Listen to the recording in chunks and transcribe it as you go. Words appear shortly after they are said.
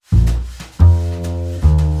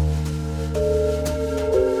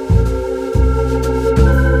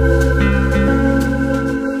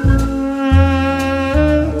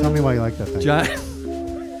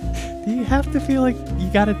feel like you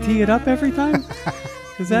got to tee it up every time?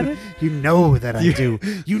 Is that it? You know that I do.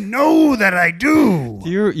 You know that I do.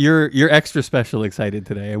 You're extra special excited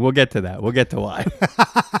today, and we'll get to that. We'll get to why.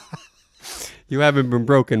 You haven't been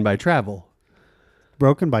broken by travel.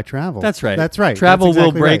 Broken by travel. That's right. That's right. Travel That's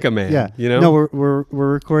exactly will break right. a man. Yeah. You know. No, we're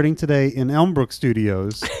recording today in Elmbrook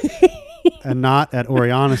Studios, and not at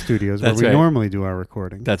Oriana Studios where we normally do our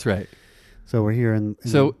recording. That's right. So we're here in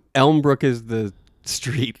So Elmbrook is the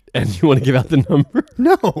street, and you want to give out the number?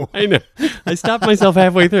 No. I know. I stopped myself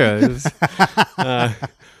halfway through.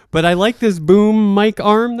 But I like this boom mic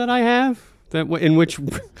arm that I have, in which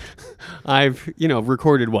I've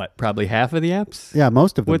recorded probably half of the apps. Yeah,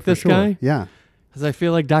 most of them with this guy. Yeah, because I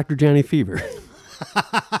feel like Dr. Johnny Fever.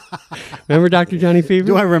 Remember Dr. Johnny Fever?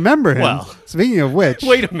 Do I remember him? Well, speaking of which,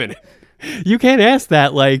 wait a minute. You can't ask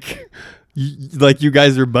that like you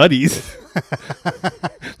guys are buddies.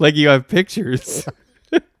 Like you have pictures.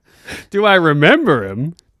 Do I remember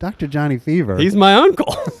him? Dr. Johnny Fever. He's my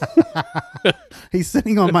uncle. He's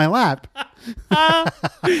sitting on my lap.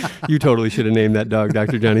 You totally should have named that dog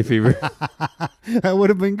Dr. Johnny Fever. That would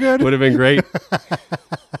have been good. Would have been great.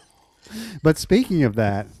 But speaking of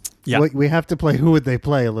that, we have to play Who Would They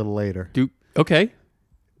Play a little later. Okay.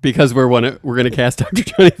 Because we're going to cast Dr.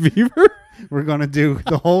 Johnny Fever? We're going to do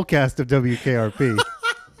the whole cast of WKRP.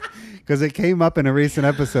 Because it came up in a recent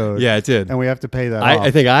episode. Yeah, it did. And we have to pay that off. I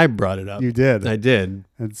think I brought it up. You did. I did.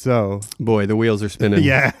 And so... Boy, the wheels are spinning.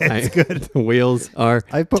 Yeah, it's good. The wheels are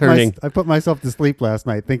turning. I put myself to sleep last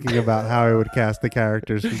night thinking about how I would cast the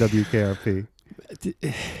characters from WKRP.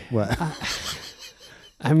 What?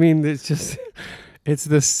 I mean, it's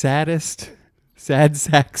the saddest sad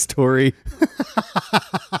sack story.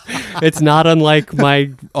 It's not unlike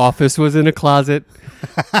my office was in a closet,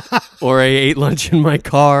 or I ate lunch in my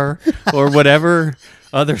car, or whatever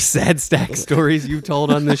other sad sack stories you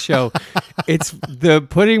told on this show. It's the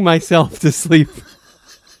putting myself to sleep,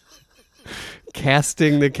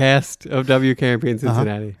 casting the cast of WKRP in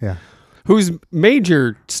Cincinnati. Yeah. Whose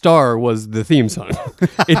major star was the theme song.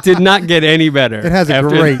 It did not get any better. It has a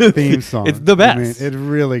great theme song. It's the best. I mean, it's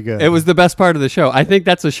really good. It was the best part of the show. I think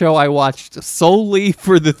that's a show I watched solely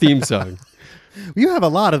for the theme song. You have a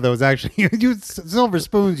lot of those, actually. You Silver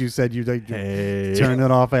Spoons, you said you'd turn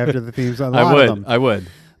it off after the theme song. I would.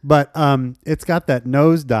 But it's got that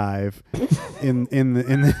nosedive in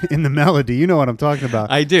the melody. You know what I'm talking about.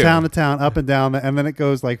 I do. Town to town, up and down, and then it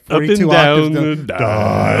goes like up 42 and down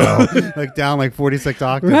octaves. The dial. Like down like 46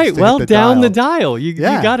 octaves. Right. Well, the down dial. the dial. You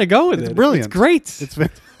got to go with it. It's brilliant. It's great.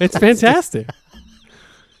 It's fantastic.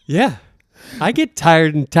 Yeah. I get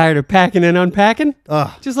tired of packing and unpacking.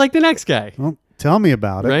 Just like the next guy. Well, tell me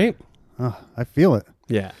about it. Right? I feel it.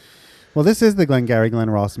 Yeah. Well, this is the Glenn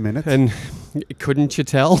Ross Minute. And couldn't you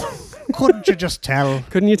tell? Couldn't you just tell?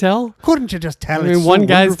 Couldn't you tell? Couldn't you just tell? I mean, one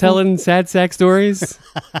guy's telling sad sack stories.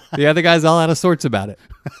 The other guy's all out of sorts about it.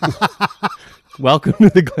 Welcome to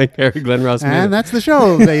the Glenn Ross Minute. And that's the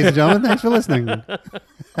show, ladies and gentlemen. Thanks for listening.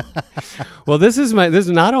 Well, this is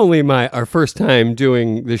not only our first time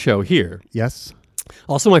doing the show here. Yes.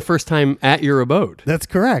 Also my first time at your abode. That's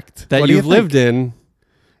correct. That you've lived in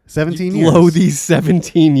 17 years. Below these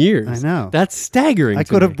 17 years. I know. That's staggering. I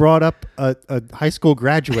could have brought up a high school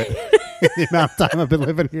graduate in the amount of time I've been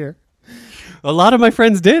living here. A lot of my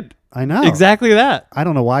friends did. I know. Exactly that. I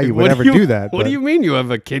don't know why you would ever do that. What do you mean you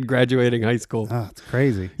have a kid graduating high school? Oh, it's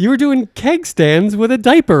crazy. You were doing keg stands with a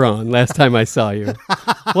diaper on last time I saw you.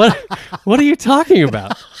 What are you talking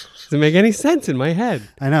about? Doesn't make any sense in my head.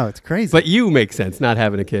 I know, it's crazy. But you make sense, not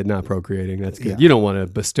having a kid, not procreating. That's good. Yeah. You don't want to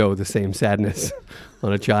bestow the same sadness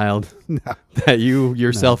on a child that you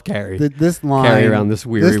yourself carry. Carry around this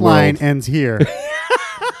weary world. This line ends here.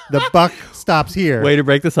 The buck stops here. Way to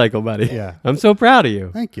break the cycle, buddy. Yeah. I'm so proud of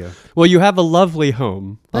you. Thank you. Well, you have a lovely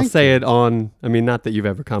home. I'll say you. it on, not that you've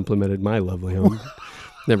ever complimented my lovely home.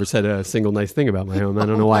 Never said a single nice thing about my home. I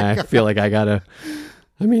don't know why I feel like I gotta.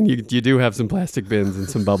 You do have some plastic bins and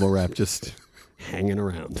some bubble wrap just hanging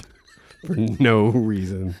around for no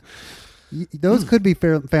reason. Those could be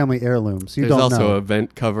family heirlooms. There's also a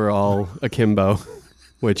vent cover all akimbo,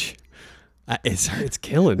 which it's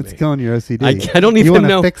killing me. It's killing your OCD. I don't even know. You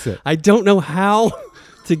want to fix it. I don't know how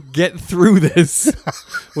to get through this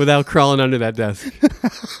without crawling under that desk.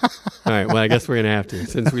 All right. Well, I guess we're gonna have to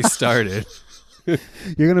since we started.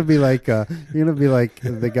 You're gonna be like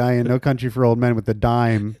the guy in No Country for Old Men with the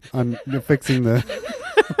dime on fixing the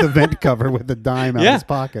vent cover with the dime out of his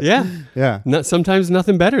pocket. Yeah. Sometimes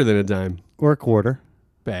nothing better than a dime or a quarter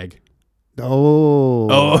bag. Oh,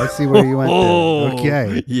 I see where you went there.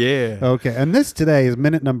 Okay. Yeah. Okay. And this today is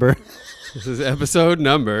minute number. This is episode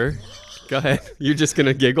number. Go ahead. You're just going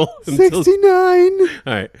to giggle? 69.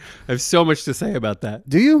 All right. I have so much to say about that.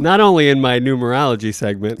 Do you? Not only in my numerology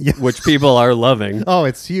segment, which people are loving. Oh,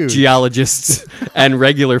 it's huge. Geologists and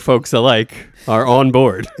regular folks alike are on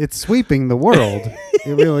board. It's sweeping the world.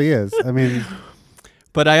 It really is. I mean...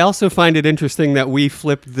 But I also find it interesting that we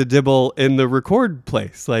flipped the dibble in the record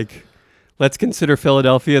place. Like, let's consider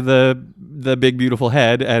Philadelphia the big, beautiful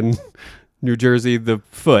head and New Jersey the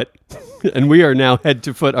foot. And we are now head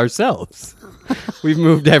to foot ourselves. We've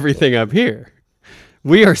moved everything up here.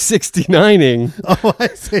 We are 69ing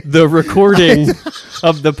the recording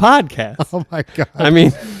of the podcast. Oh, my God. I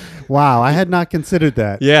mean... Wow, I had not considered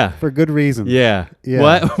that. Yeah. For good reason. Yeah. Yeah.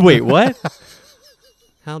 What? Wait, what?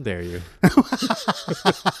 How dare you?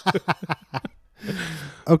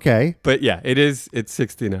 Okay. But yeah, it's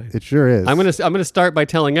 69. It sure is. I'm gonna start by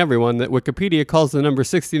telling everyone that Wikipedia calls the number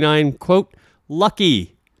 69, quote,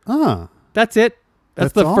 lucky. Ah. That's it.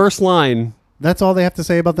 That's the all? first line. That's all they have to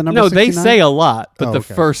say about the number 69? No, they say a lot, but Oh, the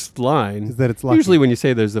okay. first line Is that it's lucky. Usually when you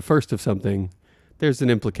say there's the first of something, there's an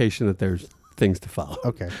implication that there's things to follow.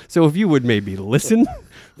 Okay. So if you would maybe listen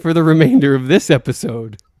for the remainder of this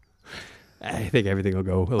episode, I think everything will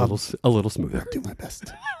go a little smoother. Do my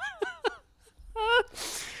best.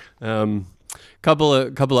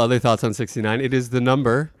 Couple other thoughts on 69. It is the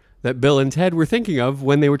number that Bill and Ted were thinking of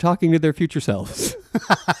when they were talking to their future selves.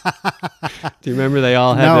 Do you remember they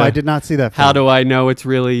all had? No, I did not see that film. How do I know it's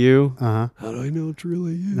really you? Uh-huh. How do I know it's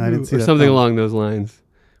really you? No, I didn't see or that something film. along those lines.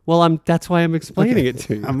 Well, that's why I'm explaining it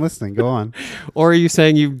to you. I'm listening. Go on. Or are you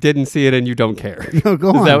saying you didn't see it and you don't care? No, go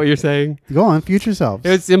on. Is that what you're saying? Go on. Future selves.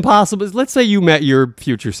 It's impossible. Let's say you met your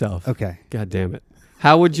future self. Okay. God damn it.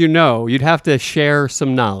 How would you know? You'd have to share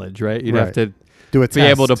some knowledge, right? You'd have Right. to Do a be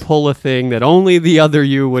able to pull a thing that only the other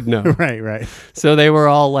you would know. Right. So they were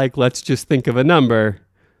all like, let's just think of a number.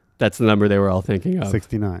 That's the number they were all thinking of.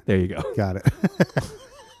 69. There you go. Got it.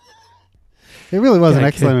 It really was an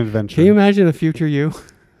excellent adventure. Can you imagine a future you?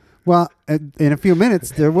 Well, in a few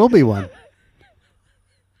minutes, there will be one.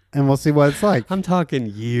 And we'll see what it's like. I'm talking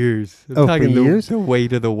years. I'm Oh, talking for years? The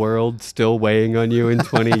weight of the world still weighing on you in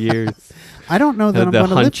 20 years. I don't know that I'm The going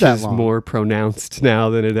to live hunch that is long. more pronounced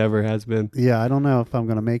now than it ever has been. Yeah, I don't know if I'm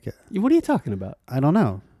going to make it. What are you talking about? I don't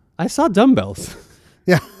know. I saw dumbbells.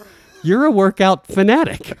 Yeah. You're a workout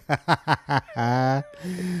fanatic.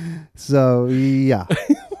 So, yeah.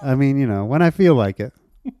 I mean, when I feel like it.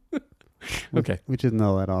 Okay. Which isn't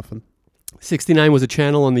all that often. 69 was a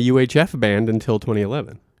channel on the UHF band until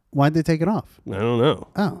 2011. Why'd they take it off? I don't know.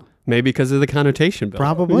 Oh. Maybe because of the connotation bill.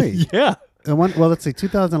 Probably. Yeah. Well, let's see,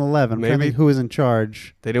 2011. I'm trying to Maybe. think who was in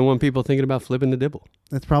charge. They didn't want people thinking about flipping the dibble.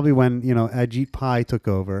 That's probably when, Ajit Pai took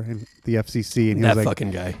over and the FCC. And he That was like,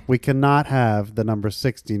 fucking guy. we cannot have the number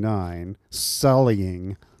 69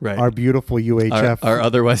 sullying Right. our beautiful UHF. Our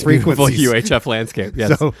otherwise beautiful frequencies. UHF landscape.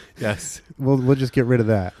 Yes. So- yes. We'll just get rid of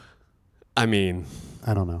that. I mean,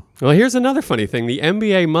 I don't know. well, here's another funny thing. The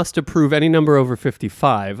NBA must approve any number over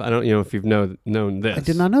 55. I don't, if you've known this. I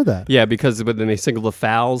did not know that. Yeah, because when they single the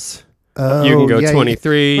fouls, Oh, you can go yeah,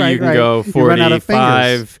 23, right, you can right. go You run out of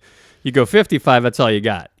 45, you go 55, that's all you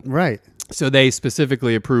got. Right. So they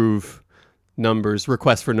specifically approve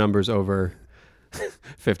requests for numbers over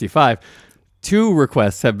 55. 2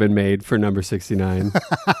 requests have been made for number 69.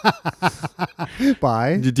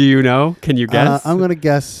 Bye. Do you know? Can you guess? I'm going to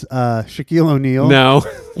guess Shaquille O'Neal. No,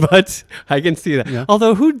 but I can see that. Yeah.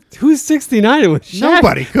 Although who's 69 with Shaq?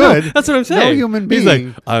 Nobody could. No, that's what I'm saying. No human He's being.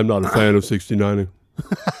 like, I'm not a fan of 69.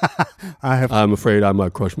 I'm afraid I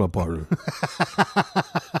might crush my partner.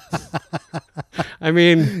 I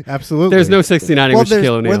mean, Absolutely. there's no 69 with Shaquille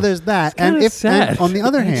O'Neal. Well, there's that. It's kinda sad, and on the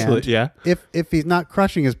other hand, actually, yeah. if he's not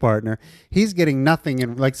crushing his partner, he's getting nothing,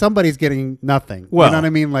 and like somebody's getting nothing. Well, you know what I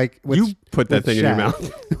mean? Like You put that thing in your Shaq.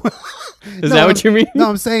 mouth. Is that what you mean? No,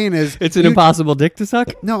 I'm saying is It's an impossible dick to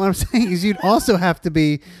suck? No, what I'm saying is you'd also have to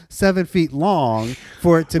be 7 feet long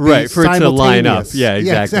for it to be Right, for it to line up. simultaneous.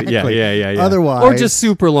 Yeah, exactly. Yeah. Otherwise, Or just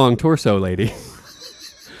super long torso lady.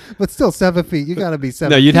 but still 7 feet. You got to be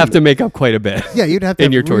 7. No, you'd feet. have to make up quite a bit. Yeah, you'd have to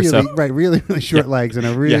in have your torso. really short legs and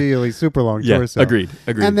a really super long Yeah, torso. agreed.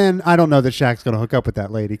 And then I don't know that Shaq's going to hook up with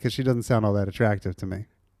that lady because she doesn't sound all that attractive to me.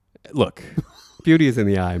 Look, beauty is in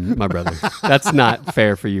the eye, my brother. That's not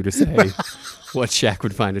fair for you to say what Shaq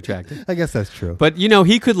would find attractive. I guess that's true. But,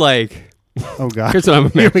 he could Oh God, here's what I'm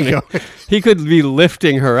Here we imagining. go. He could be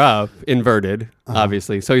lifting her up, inverted,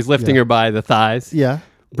 obviously. So he's lifting her by the thighs, Yeah,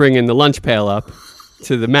 bringing the lunch pail up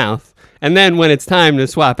to the mouth. And then when it's time to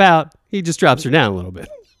swap out, he just drops her down a little bit.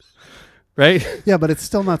 Right? yeah, but it's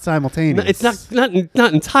still not simultaneous. It's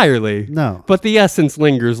not entirely. No. But the essence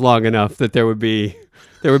lingers long enough that there would be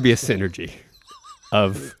a synergy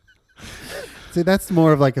of See, that's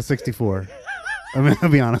more of like a 64. I'm going to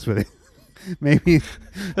be honest with you. Maybe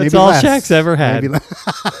That's all less. Shaq's ever had. Maybe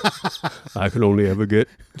I can only ever get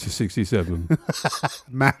to 67.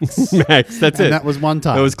 Max. Max, that's And it. that was one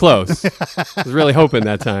time. It was close. I was really hoping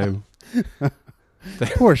that time.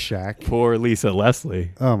 Poor Shaq. Poor Lisa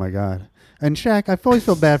Leslie. Oh my God. And Shaq, I always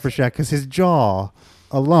feel bad for Shaq because his jaw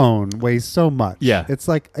alone weighs so much. Yeah. It's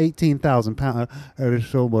like 18,000 pounds. It is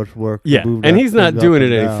so much work. to Yeah, move and that he's not thing doing up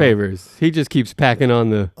it and any down. favors. He just keeps packing on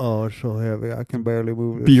the Oh, it's so heavy. I can barely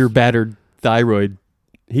move it. beer-battered thyroid.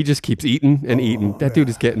 He just keeps eating and eating. That dude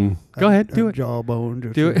is getting... Go ahead, do it. Jawbone.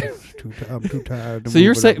 Just Do it. I'm too tired. To So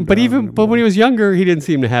you're move it up saying... and But down but when he anymore. was younger, he didn't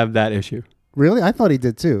seem to have that issue. Really? I thought he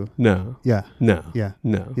did too. No. Yeah. No. Yeah.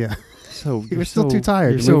 No. Yeah. So He was still too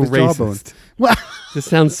tired You're to so move his jawbone. racist. Well, This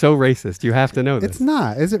sounds so racist. You have to know this. it's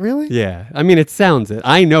not. Is it really? Yeah. I mean, it sounds it.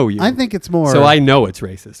 I know you. I think it's more. So I know it's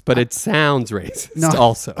racist, but it sounds racist No,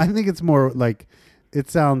 also. I think it's more like. It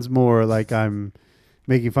sounds more like I'm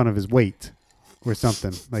making fun of his weight or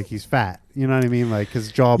something. Like he's fat. You know what I mean? Like his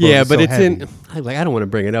jawbone. Yeah, is but so it's heavy. in. I don't want to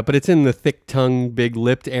bring it up, but it's in the thick-tongued,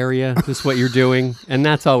 big-lipped area. Just what you're doing, and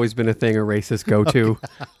that's always been a thing a racist go to,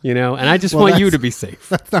 you know. And I just Well, want you that's- to be safe.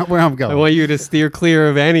 That's not where I'm going. I want you to steer clear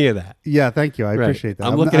of any of that. Yeah, thank you. I Right. appreciate that.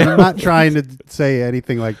 I'm I'm, looking I'm at- not trying to say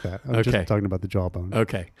anything like that. I'm Okay. just talking about the jawbone.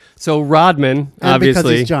 Okay, so Rodman, And because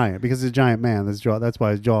obviously, he's giant. Because he's a giant man. That's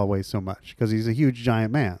why his jaw weighs so much. Because he's a huge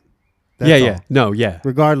giant man. That's yeah, all. no, yeah,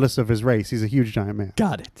 Regardless of his race, he's a huge giant man.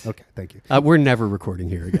 got it. Okay, thank you. We're never recording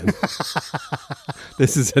here again.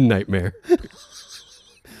 This is a nightmare.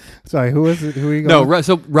 Sorry, who was it? Who are you No, going?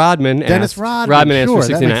 So Rodman Dennis asked, Rodman. asked Sure, for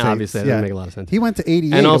that 69. makes sense. Obviously, that Yeah. doesn't make a lot of sense. He went to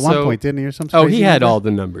 88 And at also- one point, didn't he? Or something. Oh, he had all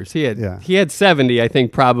the numbers. He had 70. I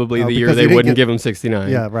think probably Oh, the year because they he didn't wouldn't get- give him 69.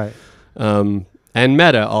 Yeah, right. And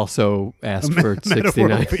Meta also asked for Meta 69.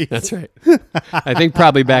 world peace. That's right. I think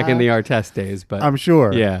probably back in the Artest days, but I'm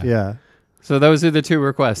sure. Yeah. Yeah. so those are the two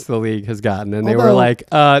requests the league has gotten, and they were Although- like,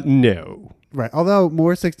 no. Right. Although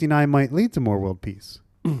more 69 might lead to more world peace.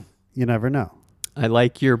 You never know. I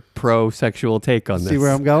like your pro-sexual take on this. See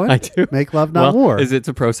where I'm going? I do. Make love, not well, war. it's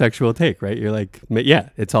a pro-sexual take, right? You're like, yeah,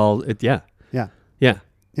 it's all, yeah. Yeah. Yeah.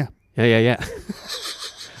 Yeah. Yeah.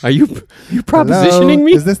 Are you propositioning Hello?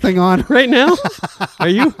 me Is this thing on? right now? Are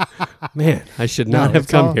you? Man, I should not No, have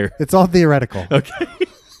it's come all- here. It's all theoretical. Okay.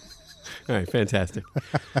 All right, fantastic.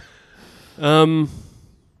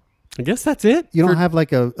 I guess that's it. You don't for- have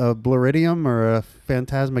like a bluridium or a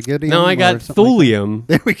phantasmagidium? No, I got or something like thulium. that?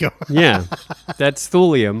 There we go. Yeah, that's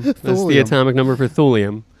thulium. That's the Thulium. atomic number for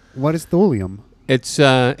thulium. What is thulium? It's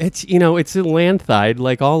it's a lanthide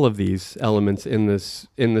like all of these elements in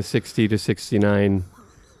the 60 to 69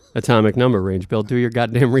 atomic number range. Bill, do your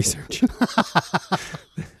goddamn research.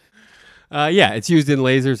 Yeah, it's used in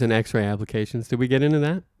lasers and X-ray applications. Did we get into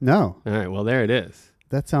that? No. All right, well there it is.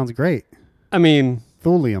 That sounds great. I mean,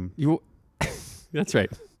 Thulium. that's right.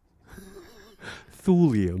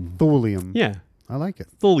 Thulium. Thulium. Yeah, I like it.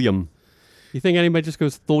 thulium. You think anybody just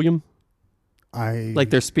goes thulium? Like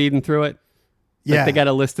they're speeding through it? Like yeah. they got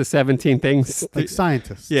a list of 17 things? Like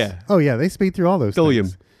scientists. Yeah. Oh, yeah. They speed through all those Thulium.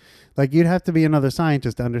 things. Like you'd have to be another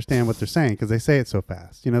scientist to understand what they're saying because they say it so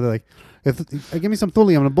fast. You know, they're like, give me some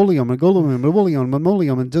thulium and a bullium and a golumium and a bullium and a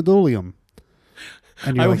mollium and dulium.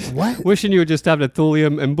 And you're like, what? Wishing you would just stopped at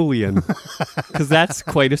thulium and bullion, because that's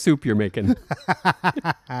quite a soup you're making.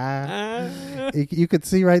 You could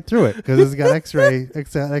see right through it because it's got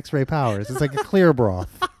X-ray powers. It's like a clear broth.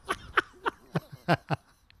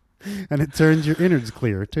 And it turns your innards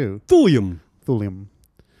clear, too. Thulium. Thulium.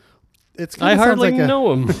 It's I hardly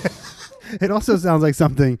know him. It also sounds like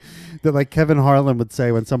something that like Kevin Harlan would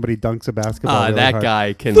say when somebody dunks a basketball. Really That hard.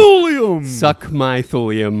 guy can Thulium. suck my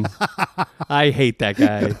thulium. I hate that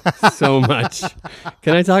guy so much.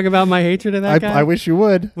 Can I talk about my hatred of that guy? I wish you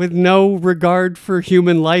would. With no regard for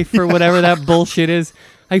human life or whatever that bullshit is.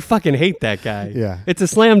 I fucking hate that guy. Yeah. It's a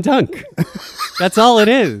slam dunk. That's all it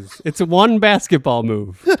is. It's a one basketball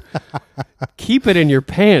move. Keep it in your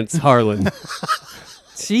pants, Harlan.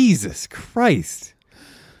 Jesus Christ.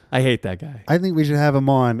 I hate that guy. I think we should have him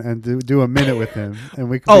on and do a minute with him, and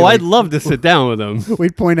we. Could be Oh, like, I'd love to sit down with him.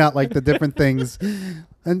 We'd point out like the different things,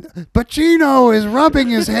 and Pacino is rubbing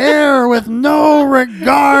his hair with no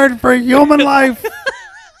regard for human life.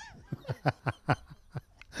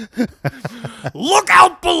 Look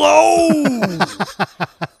out below!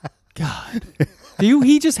 God.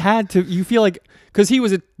 He just had to, you feel like, because he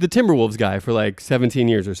was the Timberwolves guy for like 17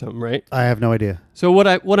 years or something, right? I have no idea. So when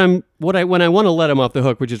I want to let him off the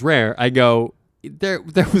hook, which is rare, I go, there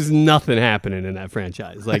was nothing happening in that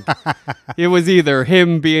franchise. Like it was either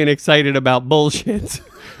him being excited about bullshit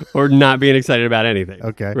or not being excited about anything.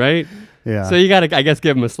 Okay. Right? Yeah. So you got to, I guess,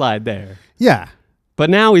 give him a slide there. Yeah. But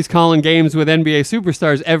now he's calling games with NBA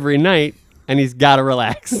superstars every night, and he's got to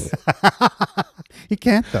relax. He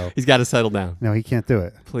can't, though. He's got to settle down. No, he can't do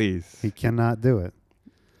it. Please. He cannot do it.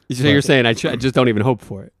 So you're saying I just don't even hope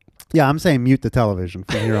for it? Yeah, I'm saying mute the television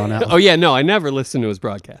from here on out. Oh, yeah, no, I never listen to his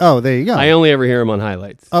broadcast. Oh, there you go. I only ever hear him on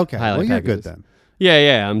highlights. Okay, Highlight well, you're packages. good then.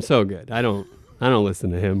 Yeah, I'm so good. I don't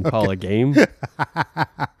listen to him call a game.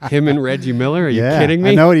 Him and Reggie Miller? Are you kidding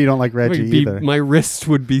me? I know you don't like Reggie either. My wrist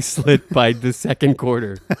would be slit by the second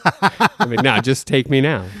quarter. I mean, just take me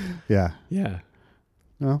now. Yeah. Yeah.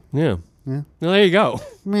 Well, Yeah. yeah. Well, there you go.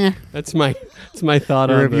 Meh. That's my thought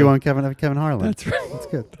Your on review on Kevin Harlan. That's right. That's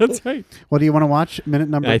good. That's right. What do you want to watch? Minute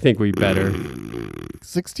number I think we better.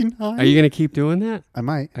 69? Are you going to keep doing that? I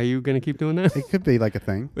might. Are you going to keep doing that? It could be like a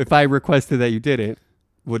thing. If I requested that you didn't,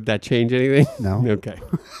 would that change anything? No. Okay.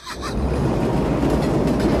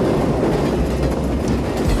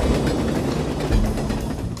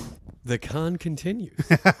 The con continues.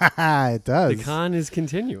 It does. The con is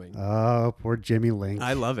continuing. Oh, poor Jimmy Lingk.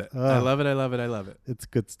 I love it. Oh. I love it. I love it. I love it. It's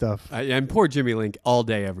good stuff. And poor Jimmy Lingk all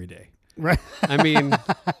day, every day. Right. I mean,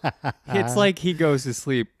 it's like he goes to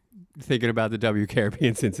sleep thinking about the WKRP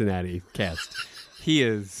in Cincinnati cast. He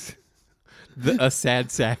is a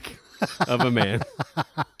sad sack of a man.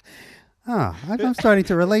 I'm starting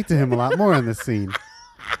to relate to him a lot more in this scene.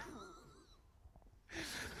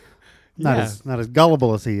 Not as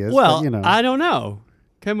gullible as he is. Well, but, you know. I don't know.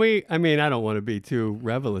 Can we? I mean, I don't want to be too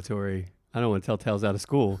revelatory. I don't want to tell tales out of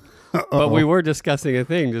school. But we were discussing a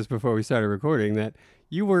thing just before we started recording that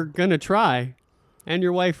you were going to try, and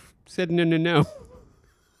your wife said no.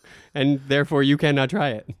 And therefore, you cannot try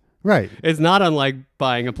it. Right. It's not unlike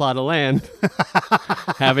buying a plot of land,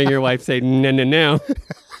 having your wife say no,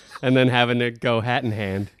 and then having to go hat in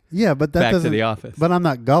hand. Yeah, but that back doesn't. to the office. But I'm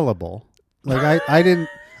not gullible. Like I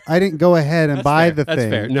didn't go ahead and buy fair. the That's thing.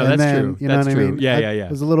 fair. No, and that's then, true. You know That's what true. I mean? Yeah, I yeah.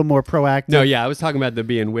 was a little more proactive. No, yeah, I was talking about the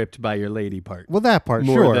being whipped by your lady part. Well, that part,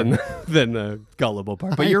 more sure. than the gullible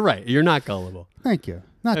part. But you're right. You're not gullible. Thank you.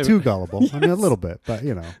 Not too gullible. I mean, a little bit, but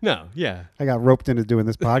you know. No, yeah. I got roped into doing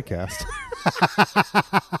this podcast.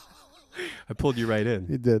 I pulled you right in.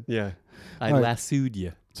 You did. Yeah. I All right. lassoed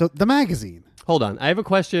you. So the magazine. Hold on. I have a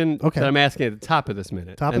question that I'm asking at the top of this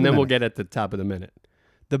minute. Top of and the then we'll minute. get at the top of the minute.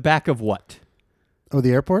 The back of what? Oh,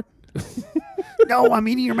 the airport? No, I'm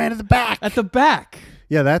eating your man at the back. At the back.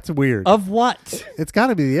 Yeah, that's weird. Of what? It's got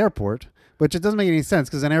to be the airport, which it doesn't make any sense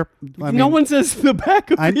because No one says the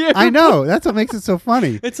back of the airport. I know. That's what makes it so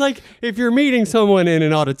funny. It's like if you're meeting someone in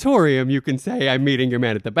an auditorium, you can say, I'm meeting your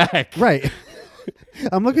man at the back. Right.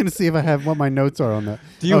 I'm looking to see if I have what my notes are on that.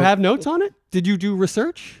 Do you have notes on it? Did you do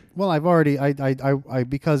research? Well, I've already, I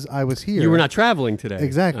because I was here. You were not traveling today.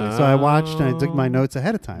 Exactly. So I watched and I took my notes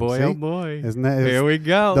ahead of time. Boy, see? oh boy. Isn't that Here we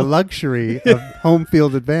go. the luxury of home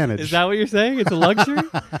field advantage? Is that what you're saying? It's a luxury?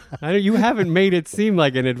 You haven't made it seem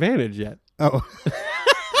like an advantage yet. Oh.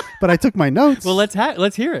 But I took my notes. Well,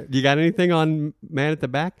 let's hear it. You got anything on Man at the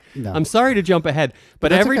Back? No. I'm sorry to jump ahead, but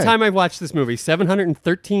That's every okay. time I've watched this movie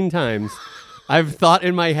 713 times, I've thought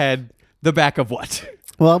in my head, the back of what?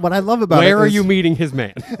 Well, what I love about Where it are is- you meeting his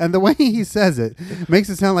man? And the way he says it makes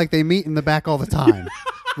it sound like they meet in the back all the time.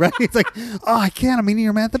 Right? It's like, oh, I can't. I'm meeting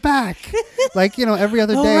your man at the back. Like, you know, every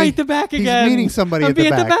other Oh, day. right, the back again. He's meeting somebody I'll at the be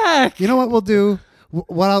back. at the back. You know what we'll do?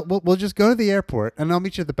 We'll just go to the airport and I'll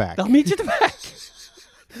meet you at the back. I'll meet you at the back.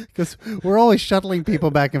 Because we're always shuttling people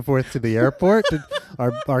back and forth to the airport.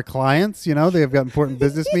 Our clients, you know, they've got important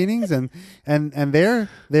business meetings, and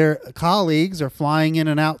their colleagues are flying in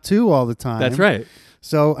and out too all the time. That's right.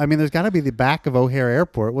 So I mean, there's got to be the back of O'Hare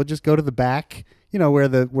Airport. We'll just go to the back, you know, where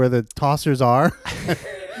the tossers are,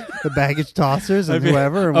 the baggage tossers and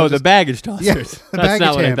whoever. And Oh, we'll the just- baggage tossers. Yeah, the That's baggage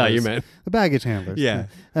not what I thought handlers. you meant. The baggage handlers. Yeah.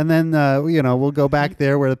 And then, you know, we'll go back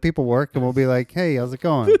there where the people work and we'll be like, hey, how's it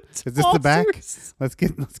going? Is this the back? Tossers. Let's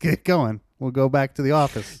get going. We'll go back to the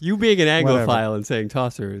office. You being an Anglophile Whatever. and saying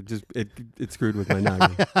tosser, it screwed with my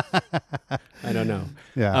noggin. I don't know.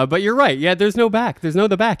 Yeah. But you're right. Yeah, there's no back. There's no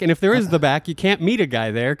the back. And if there is the back, you can't meet a guy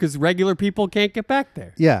there because regular people can't get back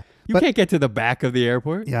there. Yeah. You can't get to the back of the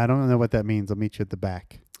airport. Yeah, I don't know what that means. I'll meet you at the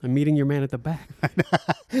back. I'm meeting your man at the back.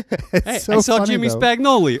 It's Hey, so I saw funny, Jimmy though.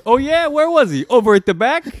 Spagnoli. Oh, yeah? Where was he? Over at the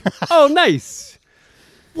back? Oh, nice.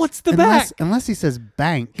 What's the back? Unless he says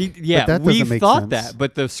bank. Yeah, but that we doesn't make thought sense. that,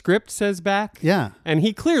 but the script says back. Yeah. And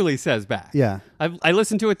he clearly says back. Yeah. I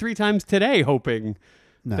listened to it 3 times today, hoping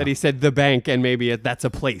No. that he said the bank and maybe that's a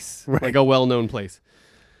place, Right. like a well-known place.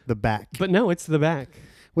 The back. But no, it's the back.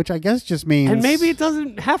 Which I guess just means. And maybe it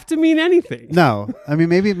doesn't have to mean anything. No. I mean,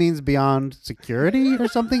 maybe it means beyond security or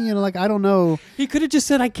something. You know, like, I don't know. He could have just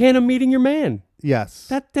said, I can't, I'm meeting your man. Yes.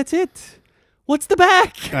 That's it. What's the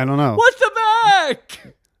back? I don't know. What's the back?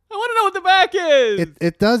 I want to know what the back is.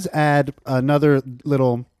 It does add another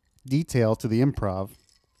little detail to the improv.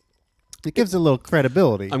 It gives it a little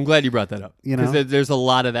credibility. I'm glad you brought that up. Because there's a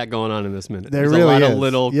lot of that going on in this minute. There's really a lot is. of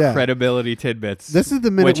little yeah. credibility tidbits. This is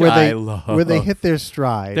the minute where they hit their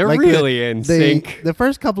stride. They're really in sync. The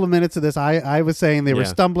first couple of minutes of this, I was saying they were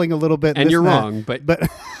stumbling a little bit. And you're wrong, but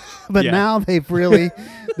now they've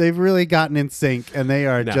really gotten in sync, and they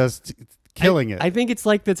are just killing it. I think it's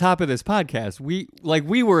like the top of this podcast.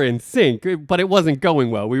 We were in sync, but it wasn't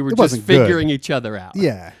going well. We were just figuring each other out.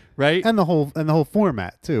 Yeah. Right? And the whole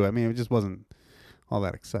format too. I mean, it just wasn't all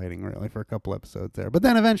that exciting really for a couple episodes there. But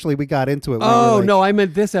then eventually we got into it. Oh, no, I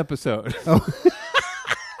meant this episode. Oh.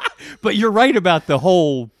 But you're right about the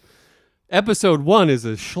whole episode 1 is a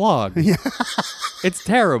schlog. Yeah. It's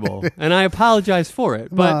terrible. And I apologize for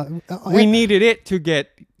it. But we needed it to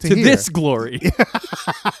get to this glory.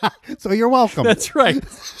 So you're welcome. That's right.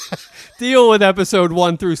 Deal with episode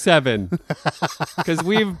 1 through 7. Because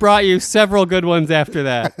we've brought you several good ones after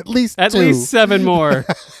that. At least 7 more.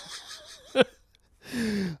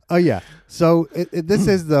 Oh, yeah. So this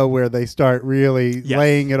is, though, where they start really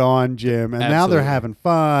laying it on Jim. And now they're having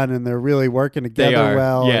fun and they're really working together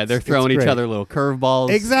well. Yeah, they're throwing each other little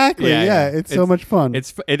curveballs. Exactly. Yeah. It's so much fun.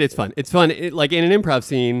 It is fun. It's fun. Like in an improv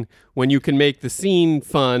scene, when you can make the scene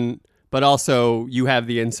fun, but also you have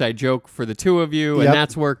the inside joke for the two of you, and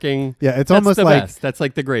that's working. Yeah, it's that's almost the like best. That's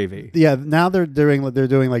like the gravy. Yeah, now they're doing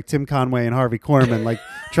like Tim Conway and Harvey Korman, like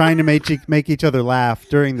trying to make each other laugh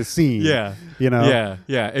during the scene. Yeah,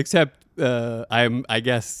 yeah. Except I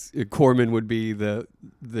guess Korman would be the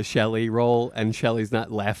Shelley role, and Shelley's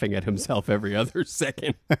not laughing at himself every other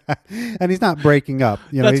second, and he's not breaking up.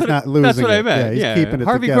 He's not losing. That's what I meant. Yeah, he's keeping it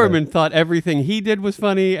Harvey together. Korman thought everything he did was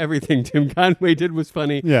funny. Everything Tim Conway did was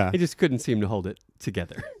funny. Yeah, he just couldn't seem to hold it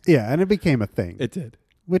together. Yeah, and it became a thing. It did,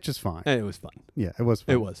 which is fine. And it was fun. Yeah, it was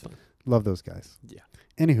fun. It was fun. Love those guys. Yeah.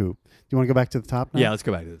 Anywho, do you want to go back to the top now? Yeah, let's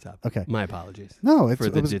go back to the top. Okay. My apologies. No, it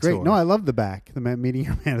was great. No, I love the back. The meeting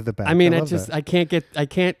your man at the back. I mean, I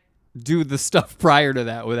can't do the stuff prior to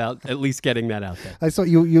that without at least getting that out there. I saw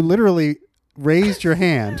you literally raised your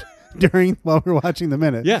hand while we were watching the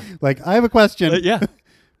minute. Yeah. Like, I have a question. Yeah.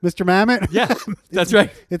 Mr. Mamet? Yeah, that's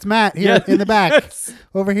right. It's Matt here in the back. Yes.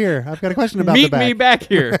 Over here. I've got a question about the back. Meet me back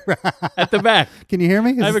here at the back. Can you hear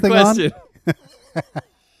me? I have a question.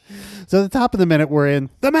 So at the top of the minute, we're in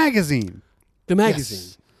the magazine. The magazine.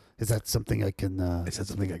 Yes. Is that something I can? Is that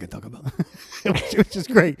something I can talk about? which is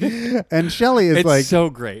great. And Shelly is it's so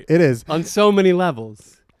great. It is on so many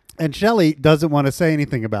levels. And Shelly doesn't want to say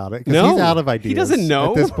anything about it because he's out of ideas. He doesn't know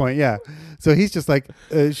at this point. Yeah. So he's just like,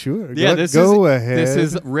 sure. Yeah. Go ahead. This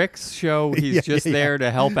is Rick's show. He's just there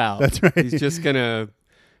to help out. That's right. He's gonna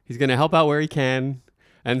help out where he can.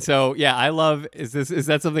 And so, yeah, I love, is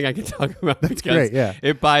that something I can talk about? That's great, yeah.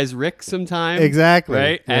 It buys Rick some time. Exactly.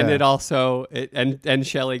 Right? Yeah. And it also, and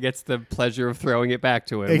Shelley gets the pleasure of throwing it back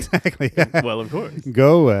to him. Exactly. Yeah. Well, of course.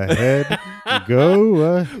 Go ahead. Go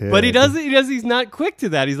ahead. But he's not quick to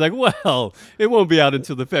that. He's like, well, it won't be out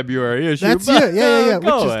until the February issue. That's it. Yeah.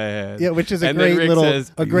 Go ahead. Yeah, which is a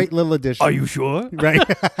great little addition. Are you sure? Right.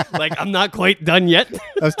 Like, I'm not quite done yet.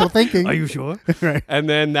 I was still thinking. Are you sure? Right. And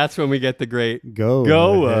then that's when we get the great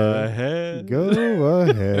Go ahead. Go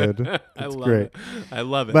ahead. That's great. I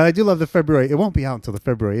love it. But I do love the February. It won't be out until the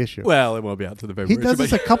February issue. Well, it won't be out until the February issue. He does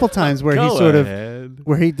this a couple times where he sort of,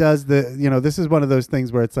 where he does this is one of those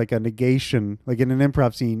things where it's like a negation, like in an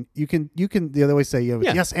improv scene. You can, they always say,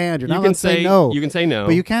 yes, and you're not allowed to say no. You can say no.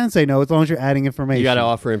 But you can say no as long as you're adding information. You got to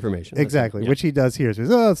offer information. Exactly. Which he does here. So he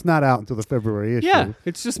says, it's not out until the February issue. Yeah.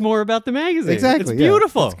 It's just more about the magazine. Exactly. It's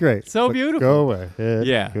beautiful. It's great. So beautiful. Go ahead.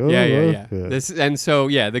 Yeah. Go yeah. ahead.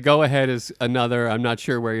 The go ahead is another. I'm not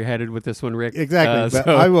sure where you're headed with this one, Rick. Exactly. But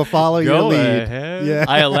I will follow your lead. Ahead. Yeah.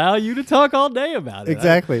 I allow you to talk all day about it.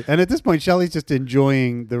 Exactly. And at this point, Shelley's just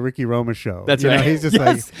enjoying the Ricky Roma show. That's right. He's just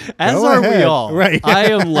like, as go are ahead. we all. Right.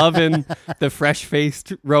 I am loving the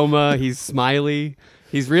fresh-faced Roma. He's smiley.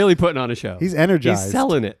 He's really putting on a show. He's energized. He's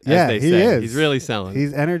selling it. Yeah, as they he say. is. He's really selling.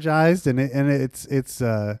 He's energized, and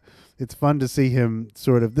it's fun to see him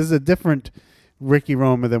sort of. This is a different Ricky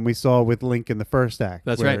Roma than we saw with Lingk in the first act.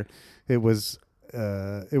 That's right. It was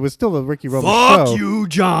still a Ricky Roma show. Fuck you,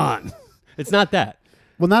 John. It's not that.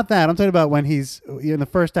 Well, not that. I'm talking about when he's in the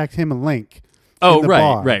first act, him and Lingk. Oh,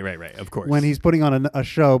 right. Of course. When he's putting on a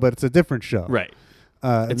show, but it's a different show. Right.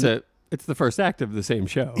 it's the first act of the same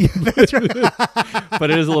show. That's right.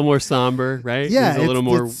 But it is a little more somber, right? Yeah, it's a little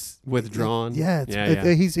more it's- withdrawn. Yeah,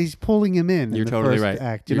 he's pulling him in. You're the totally first right.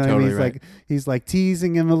 Act. You You're know what I mean? totally right. He's like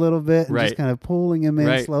teasing him a little bit, and Right. just kind of pulling him in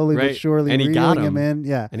Right, slowly but right. surely, And he got reeling him him. in.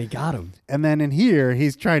 Yeah, And he got him. and then in here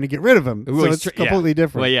he's trying to get rid of him, so Well, it's yeah. completely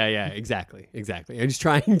different. Well, yeah, exactly. And he's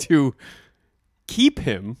trying to keep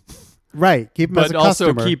him, Right, keep him as but a also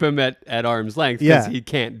customer. keep him at arm's length because Yeah. he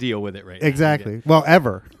can't deal with it right now. Exactly. Well,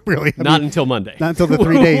 ever really. I Not mean, until Monday. not until the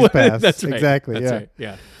 3 days pass. That's right. Exactly. That's yeah. right.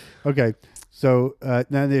 Yeah. Okay. So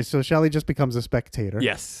so Shelly just becomes a spectator.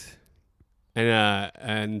 Yes.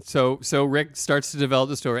 And so Rick starts to develop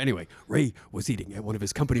the story. Anyway, Ray was eating at one of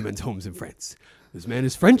his companymen's homes in France. This man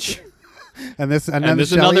is French. And this and, And then there's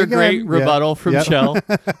Shelly another again. great rebuttal from Yep. Shel.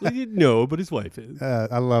 No, but his wife is.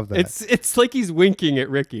 I love that. It's like he's winking at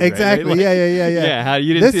Ricky. right? Exactly. Like, yeah. Yeah, how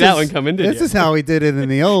you didn't see that one coming, did you? This is how he did it in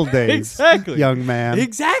the old days. Exactly. Young man.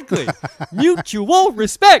 Exactly. Mutual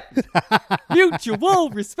respect. Mutual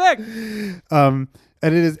respect.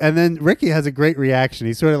 And it is, and then Ricky has a great reaction.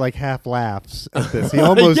 He sort of like half laughs at this. He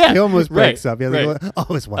almost breaks up. He has right. like,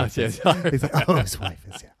 oh, his wife. yeah, is. sorry. He's like, oh, his wife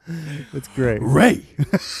is. Yeah, it's great. Ray.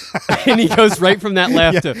 And he goes right from that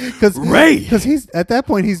laugh to Ray. Because he's at that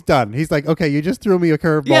point he's done. He's like, okay, you just threw me a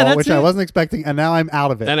curveball, that's which I it. wasn't expecting, and now I'm out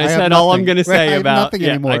of it. And I have said all I'm nothing. going to say I have about nothing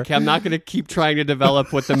anymore. I'm not going to keep trying to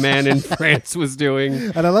develop what the man in France was doing.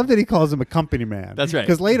 And I love that he calls him a company man. That's right.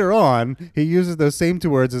 Because later on he uses those same two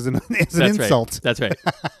words as an insult. That's right.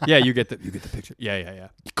 Yeah, you get the picture. Yeah.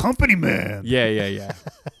 Company man. Yeah.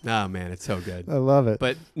 Oh man, it's so good. I love it.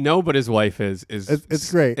 But his wife is It's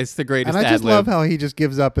great. It's the greatest. And I just ad-lib. love how he just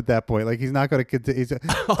gives up at that point. Like he's not going to continue. He's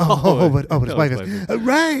but his wife is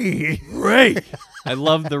Ray. Ray. I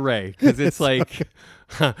love the Ray because it's like,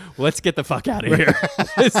 let's get the fuck out of here.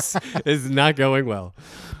 This is not going well.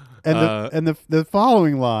 And the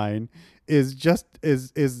following line is just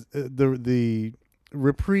the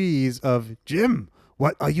reprise of Jim.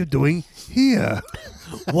 What are you doing here?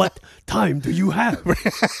 What time do you have?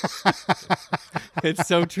 It's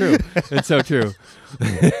so true. It's so true.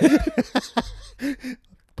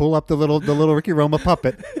 Pull up the little Ricky Roma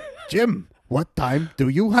puppet. Jim, what time do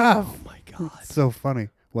you have? Oh my God. It's so funny.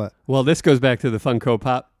 What? Well, this goes back to the Funko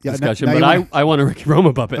Pop Yeah, discussion, now but you I want a Ricky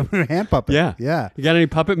Roma puppet. Hand puppet. Yeah. Yeah. You got any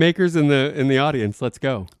puppet makers in the audience? Let's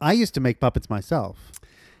go. I used to make puppets myself.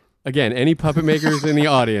 Again, any puppet makers in the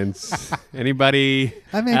audience? Anybody?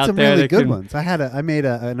 I made out some there really that good can- ones. I made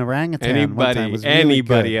an orangutan one time. It Anybody? was really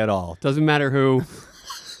Anybody good. at all? Doesn't matter who.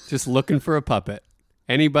 Just looking for a puppet.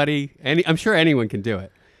 Anybody? I'm sure anyone can do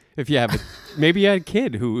it. If you have maybe you had a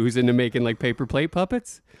kid who's into making like paper plate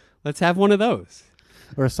puppets. Let's have one of those.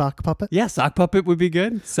 Or a sock puppet. Yeah, sock puppet would be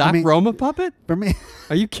good. Sock Roma puppet? For me,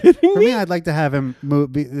 Are you kidding me? I'd like to have him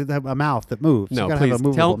have a mouth that moves. No, You gotta please have a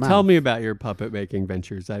movable tell mouth. me about your puppet making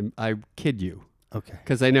ventures. I kid you Okay.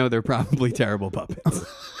 because I know they're probably terrible puppets.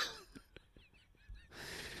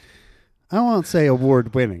 I won't say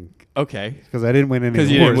award winning Okay, because I didn't win any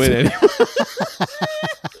because awards. you didn't win it.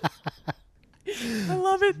 I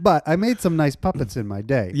love it. But I made some nice puppets in my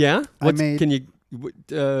day. Yeah, made- Can you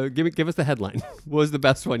give us the headline? What was the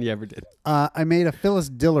best one you ever did? I made a Phyllis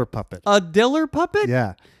Diller puppet. A Diller puppet?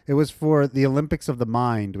 Yeah. It was for the Olympics of the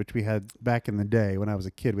Mind, which we had back in the day when I was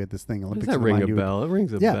a kid. We had this thing, Does Olympics that of the ring Mind. a bell? It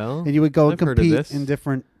rings a Yeah, bell. and you would go and I've heard of compete this. in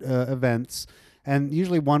different events. And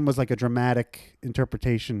usually one was like a dramatic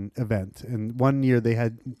interpretation event. And one year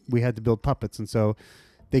we had to build puppets. And so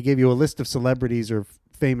they gave you a list of celebrities or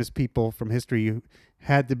famous people from history you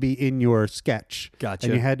had to be in your sketch. Gotcha.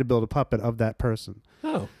 And you had to build a puppet of that person.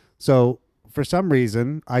 Oh, So for some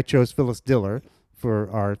reason, I chose Phyllis Diller for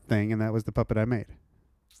our thing, and that was the puppet I made.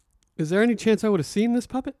 is there any chance I would have seen this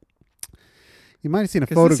puppet? You might have seen a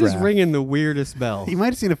Because photograph. this is ringing the weirdest bell. You might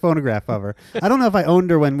have seen a photograph of her. I don't know if I owned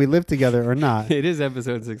her when we lived together or not. It is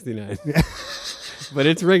episode 69. But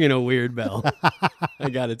it's ringing a weird bell. I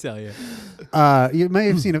got to tell you. You may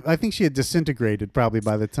have seen. I think she had disintegrated probably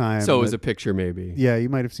by the time. So it was a picture, maybe. Yeah, you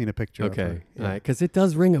might have seen a picture. Of Okay. her. All right. Because it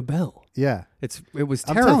does ring a bell. Yeah. It was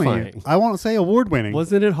I'm telling terrifying. you, I won't say award winning.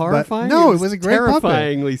 Wasn't it horrifying? no, it was a great puppet.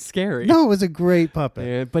 terrifyingly scary. No, it was a great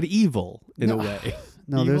puppet. But evil in a way.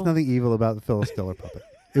 No, there's Evil? nothing evil about the Phyllis Diller puppet.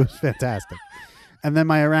 It was fantastic. And then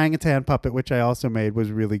my orangutan puppet, which I also made,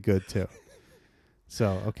 was really good too.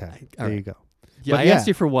 So there you go. Yeah, But I asked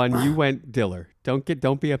you for one. You went Diller. Don't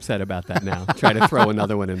be upset about that now. Try to throw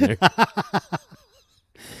another one in there.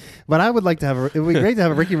 But I would like to have it would be great to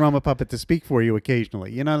have a Ricky Roma puppet to speak for you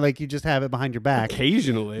occasionally. You know, like you just have it behind your back.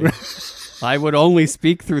 Occasionally. I would only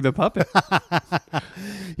speak through the puppet.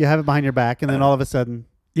 You have it behind your back, and then all of a sudden,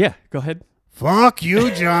 Yeah, go ahead. fuck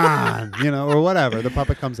you, John, or whatever. The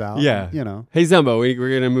puppet comes out. Yeah. Hey, Zumbo, we're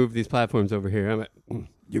going to move these platforms over here. I'm like,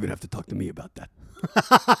 you're going to have to talk to me about that.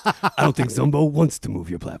 I don't think Zumbo wants to move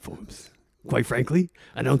your platforms. Quite frankly,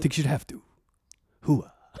 I don't think she'd have to.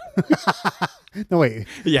 Hooah. No, wait.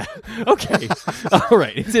 Yeah. Okay. All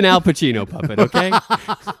right. It's an Al Pacino puppet, okay?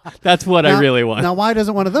 That's what I really want. Now, why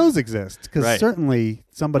doesn't one of those exist? Because certainly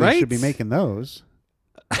somebody Right? should be making those.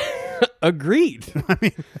 Agreed. I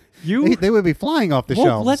mean, they would be flying off the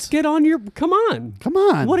shelves. Let's get on your... Come on. Come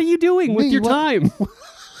on. What are you doing with your time?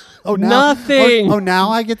 Oh, now, nothing. Oh,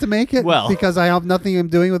 now I get to make it? Well, because I have nothing I'm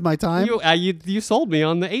doing with my time? You sold me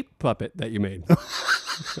on the ape puppet that you made.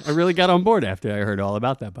 I really got on board after I heard all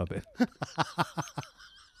about that puppet.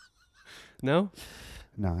 No?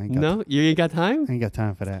 No, I ain't got You ain't got time? I ain't got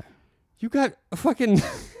time for that. You got a fucking...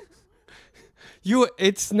 You're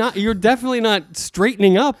definitely not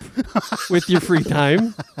straightening up with your free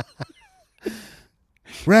time.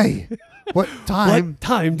 Ray, what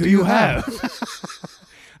time do you have?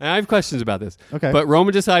 And I have questions about this. Okay. But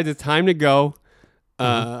Roma decides it's time to go.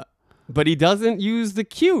 But he doesn't use the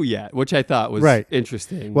cue yet, which I thought was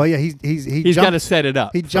interesting. Well, yeah, he's got to set it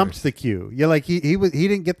up. He jumped the cue. Yeah, like he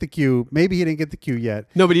didn't get the cue. Maybe he didn't get the cue yet.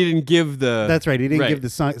 No, but he didn't give the... That's right. He didn't give the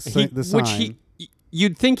sign. Which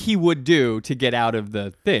you'd think he would do to get out of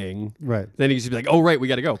the thing. Right. Then he'd just be like, oh, right, we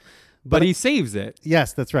got to go. But he saves it.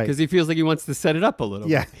 Yes, that's right. Because he feels like he wants to set it up a little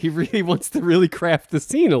bit. He really wants to really craft the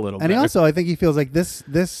scene a little bit. And I think he feels like this,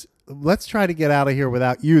 let's try to get out of here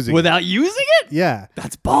without using it. Using it? Yeah.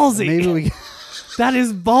 That's ballsy. Maybe we... That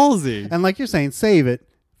is ballsy. And like you're saying, save it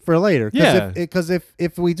for later. Because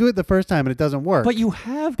if we do it the first time and it doesn't work... But you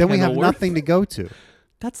have then we have nothing to go to.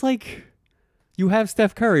 That's like... You have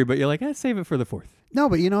Steph Curry, but you're like, save it for the fourth. No,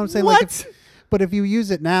 but you know what I'm saying? What? But if you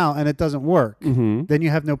use it now and it doesn't work, then you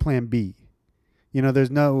have no plan B. You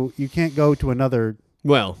can't go to another...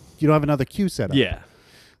 Well... You don't have another cue set up. Yeah.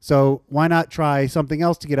 So why not try something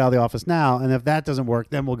else to get out of the office now? And if that doesn't work,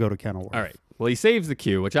 then we'll go to Kennilworth. All right. Well, he saves the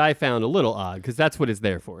cue, which I found a little odd because that's what it's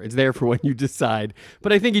there for. It's there for when you decide.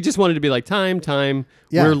 But I think he just wanted to be like, time.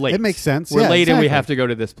 Yeah, we're late. It makes sense. We're late exactly. and we have to go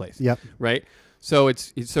to this place. Yep. Right? So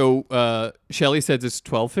Shelly says it's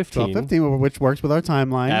 12:15. 12:15, which works with our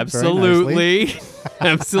timeline. Absolutely.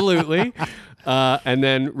 Absolutely. And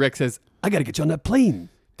then Rick says, I got to get you on that plane.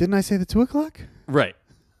 Didn't I say the 2 o'clock? Right.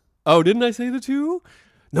 Oh, didn't I say the 2?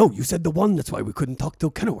 No, you said the 1. That's why we couldn't talk till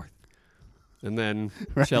Kennilworth. And then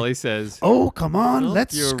Shelly says, oh, come on,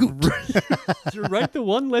 let's scoot. You're right, the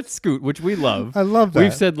 1, let's scoot, which we love. I love that.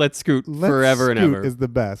 We've said let's scoot forever and ever. Is the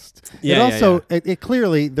best. Yeah, It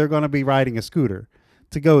clearly, they're going to be riding a scooter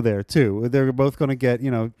to go there, too. They're both going to get,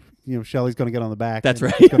 Shelly's going to get on the back. That's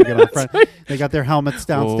right. He's going to get on the front. Right. They got their helmets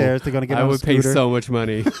downstairs. They're going to get on a scooter. I would pay so much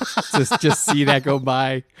money just see that go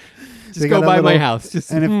by. Just go by my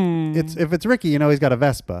house. And if it's Ricky, he's got a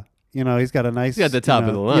Vespa. He's got a nice... He's at the top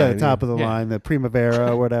of the line. Yeah, the top of the line, the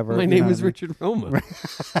Primavera or whatever. My name is Richard Roma.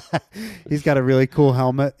 He's got a really cool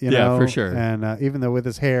helmet, Yeah, for sure. And even though with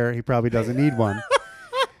his hair, he probably doesn't need one.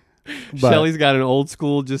 Shelly's got an old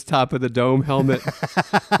school, just top of the dome helmet.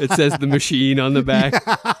 It says the machine on the back.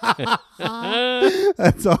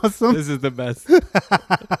 That's awesome. This is the best.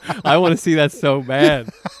 I want to see that so bad.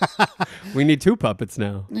 We need 2 puppets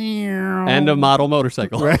now. And a model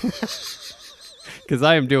motorcycle. Right. Because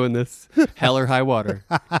I am doing this hell or high water.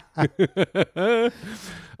 Okay,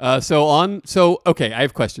 I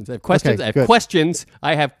have questions. I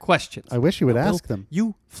have questions. I wish you would ask them.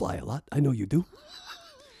 You fly a lot. I know you do.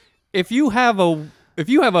 If you have a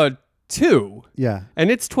 2, and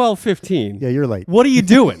it's 12:15, you're late. What are you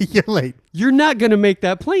doing? You're late. You're not going to make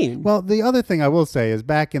that plane. Well, the other thing I will say is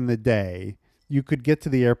back in the day, you could get to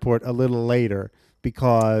the airport a little later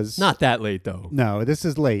because... Not that late, though. No, this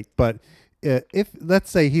is late, but... if let's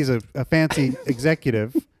say he's a fancy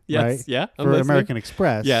executive, right? Yeah, for American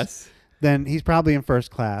Express. Yes. Then he's probably in first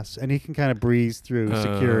class, and he can kind of breeze through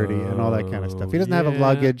security and all that kind of stuff. He doesn't have a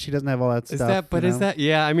luggage. He doesn't have all that stuff. Is that?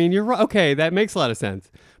 Yeah, I mean, you're right. Okay, that makes a lot of sense.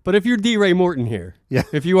 But if you're D. Ray Morton here,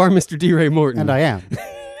 if you are Mr. D. Ray Morton, and I am.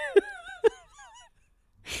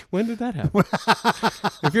 When did that happen?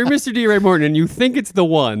 If you're Mr. D. Ray Morton and you think it's the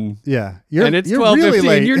 1, and it's 12:15,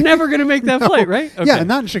 really you're never going to make that flight, right? Okay. Yeah,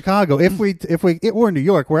 not in Chicago. If we're in New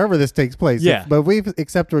York, wherever this takes place. Yeah. But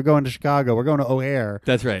except we're going to Chicago. We're going to O'Hare.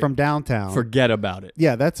 That's right. From downtown. Forget about it.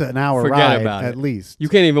 Yeah, that's an hour ride at least. You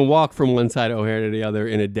can't even walk from one side of O'Hare to the other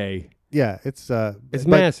in a day. Yeah, it's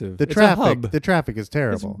massive. The traffic is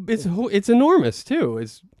terrible. It's enormous too.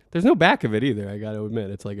 There's no back of it either. I got to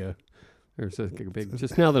admit, it's like a. There's a big.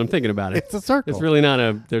 Just now that I'm thinking about it, it's a circle. It's really not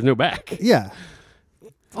a. There's no back. Yeah.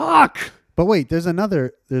 Fuck. But wait, there's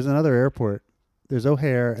another airport. There's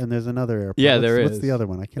O'Hare and there's another airport. Yeah, there is. What's the other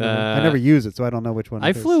one? I never use it, so I don't know which one.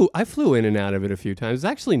 I flew in and out of it a few times. It's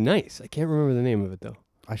actually nice. I can't remember the name of it though.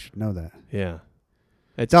 I should know that. Yeah.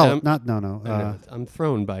 It's No. I'm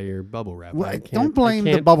thrown by your bubble wrap. Well, don't blame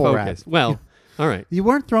the bubble wrap. Well, all right. You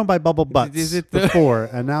weren't thrown by bubble butts Is it before,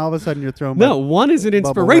 and now all of a sudden you're thrown. No, by one is an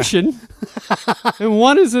bubble wrap. inspiration, and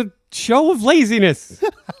one is a show of laziness.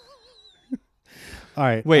 All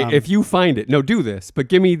right. Wait, if you find it, no, do this, but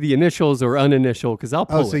give me the initials or uninitial because I'll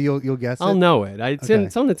pull Oh, it. so you'll guess I'll it? know it.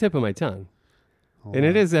 It's on the tip of my tongue, Hold and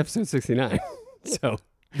on. it is episode 69. So,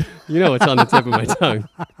 you know it's on the tip of my tongue.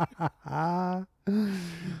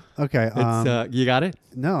 Okay. It's you got it?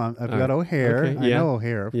 No, I've got O'Hare. Okay, I yeah. know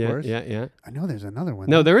O'Hare, of course. Yeah. I know there's another one.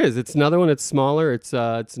 No, there is. It's another one. It's smaller. It's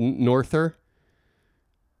Norther.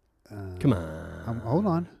 Come on. Hold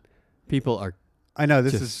on. People are. I know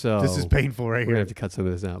this Just is painful right We're gonna here. have to cut some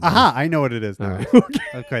of this out. Aha! I know what it is All now. right.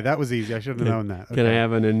 Okay, that was easy. I should have known that. Can I Okay.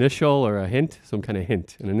 have an initial or a hint? Some kind of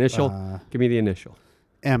hint. An initial. Give me the initial.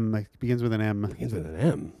 M. It begins with an M. Begins with an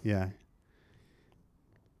M. Yeah.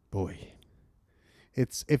 Boy.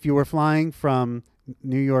 It's if you were flying from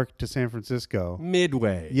New York to San Francisco.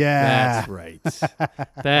 Midway. Yeah. That's right.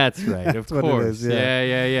 That's right. That's of what it course. is,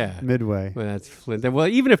 yeah. Yeah. Midway. Well, that's Flint. Well,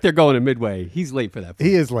 even if they're going to Midway, he's late for that.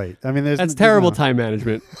 He is late. I mean, That's terrible time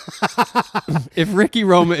management. If Ricky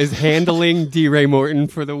Roma is handling D. Ray Morton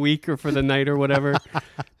for the week or for the night or whatever,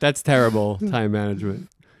 that's terrible time management.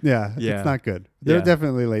 Yeah, Yeah. it's not good. They're Yeah.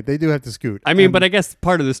 definitely late. They do have to scoot. I mean, And- but I guess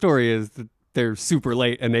part of the story is that they're super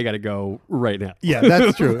late and they got to go right now. yeah,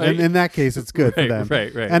 that's true. Right? And in that case, it's good for them.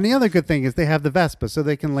 Right. And the other good thing is they have the Vespa, so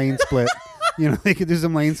they can lane split. They could do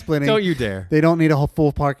some lane splitting. Don't you dare. They don't need a whole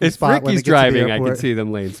full parking If spot when they Ricky's get to the driving, I airport. can see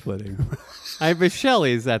them lane splitting. If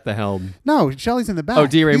Shelly's at the helm. No, Shelly's in the back. Oh,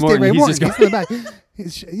 D. Ray He's Morton. D. Ray He's Morton. just He's in the back.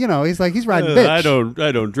 He's riding bitch.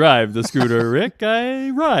 I don't drive the scooter, Rick. I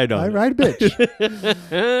ride on I it. ride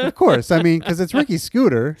bitch. Of course. I mean, because it's Ricky's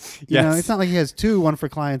scooter. Yes. It's not like he has two, one for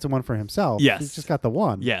clients and one for himself. Yes. He's just got the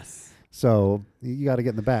one. Yes. So you got to get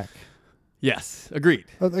in the back. Yes. Agreed.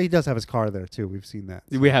 Oh, he does have his car there, too. We've seen that.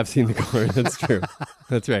 We have seen the car. That's true.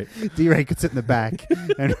 That's right. D-Ray could sit in the back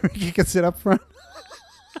and Ricky could sit up front.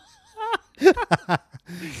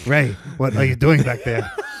 Ray, what are you doing back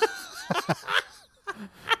there?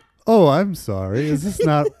 Oh, I'm sorry. Is this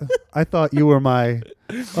not... I thought you were my...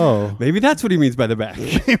 Oh. Maybe that's what he means by the back.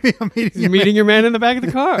 Maybe I'm He's meeting your man in the back of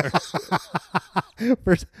the car.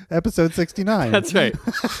 for episode 69. That's right.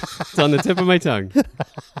 It's on the tip of my tongue.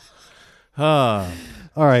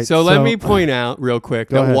 All right. So let me point out real quick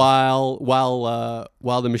Go that ahead.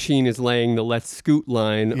 while the machine is laying the let's scoot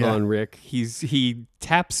line Yeah. on Rick, he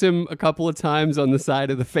taps him a couple of times on the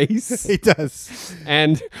side of the face. He does.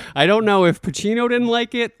 And I don't know if Pacino didn't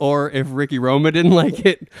like it or if Ricky Roma didn't like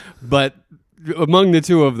it, but among the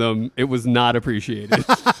two of them, it was not appreciated.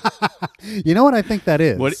 You know what I think that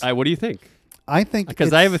is? What do you think? I think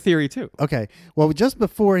Because I have a theory too. Okay. Well, just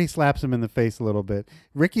before he slaps him in the face a little bit,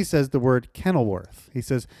 Ricky says the word Kennil-worth. He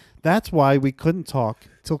says, that's why we couldn't talk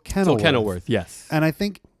till Kennil-worth. So Kennil-worth, yes. And I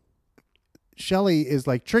think Shelly is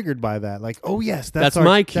like triggered by that. Like, oh yes, That's our,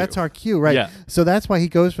 my cue. That's our cue, right? Yeah. So that's why he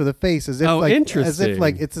goes for the face, as if like, interesting. as if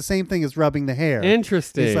like it's the same thing as rubbing the hair.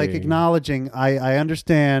 Interesting. It's like acknowledging, I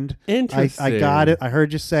understand. Interesting. I got it. I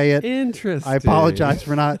heard you say it. Interesting. I apologize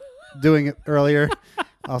for not doing it earlier.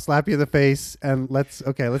 I'll slap you in the face and let's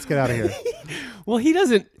get out of here. Well,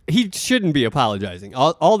 he shouldn't be apologizing.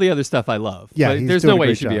 All the other stuff I love. Yeah, but he's there's doing no a way he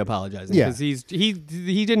great should be job. apologizing Yeah. because he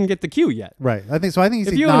didn't get the cue yet. Right. I think he's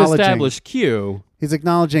If you have an acknowledging. established cue, He's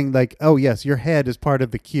acknowledging like, oh yes, your head is part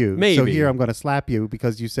of the cue. So Maybe. here I'm going to slap you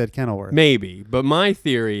because you said Kennilworth. maybe. But my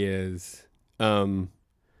theory is,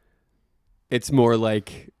 it's more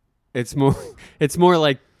like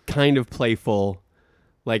kind of playful.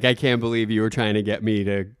 Like, I can't believe you were trying to get me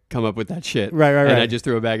to come up with that shit. Right. And I just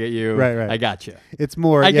threw it back at you. Right. I got you. It's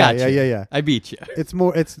more. I got you. Yeah. I beat you. It's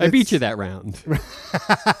more. I beat you that round.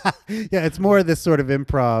 Yeah, it's more this sort of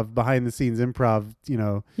improv, behind the scenes improv.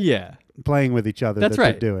 Yeah. Playing with each other. That's that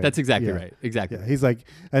right. They're doing. That's exactly Yeah. right. Exactly. Yeah, he's like,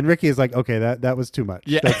 and Ricky is like, okay, that was too much.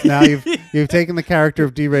 Yeah. Now you've taken the character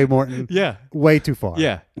of D. Ray Morton Yeah. way too far.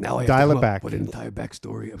 Yeah. Now I have Dial to it come up back. with an entire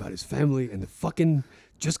backstory about his family and the fucking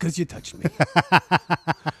just because you touched me.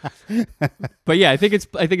 But yeah, I think it's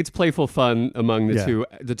playful fun among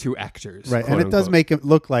the two actors. Right, quote and it does unquote. make it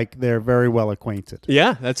look like they're very well acquainted.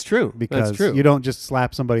 Yeah, that's true. Because that's true. you don't just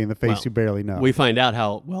slap somebody in the face Well, you barely know. We find out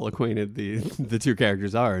how well acquainted the two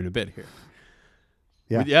characters are in a bit here.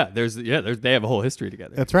 Yeah. They have a whole history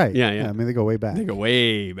together. That's right. Yeah. I mean, they go way back. They go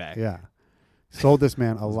way back. Yeah. Sold this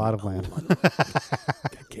man a lot of land.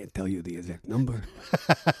 I can't tell you the exact number.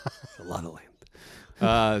 It's a lot of land.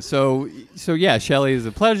 So yeah, Shelly is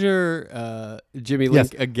a pleasure. Jimmy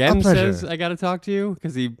Lingk again says, "I got to talk to you,"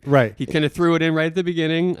 because he kind of threw it in right at the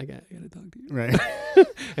beginning. I got to talk to you, right?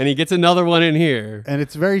 And he gets another one in here, and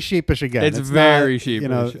it's very sheepish again. It's very sheepish. You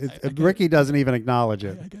know, Ricky doesn't even acknowledge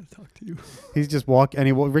it. I got to talk to you. He's just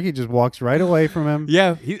Ricky just walks right away from him.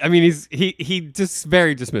 Yeah, he just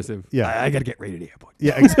very dismissive. Yeah, I got to get ready to the airport.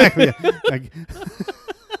 Yeah, exactly.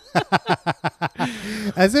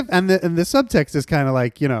 As if, and the subtext is kind of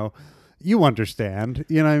like, you understand,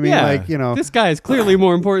 you know what I mean? Yeah. Like, this guy is clearly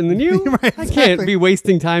more important than you. Right, exactly. I can't be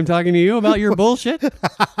wasting time talking to you about your bullshit.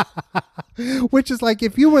 Which is like,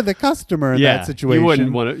 if you were the customer in that situation,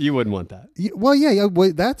 you wouldn't want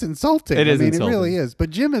that. That's insulting. It is insulting. It really is. But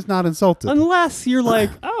Jim is not insulted. Unless you're like,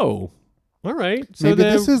 oh, all right. So maybe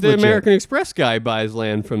this is the legit. American Express guy buys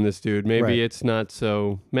land from this dude. Maybe Right. it's not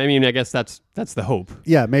so. I mean, I guess that's the hope.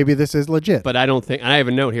 Yeah, maybe this is legit. But I don't think. And I have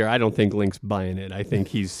a note here. I don't think Link's buying it. I think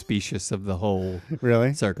he's specious of the whole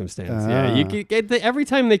really circumstance. Yeah, you get every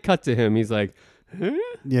time they cut to him, he's like, huh?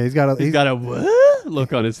 Yeah, he's got a what?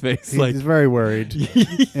 Look on his face. He's very worried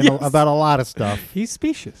about a lot of stuff. He's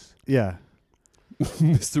specious. Yeah.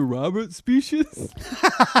 Mr. Robert Specious?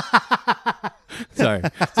 Sorry.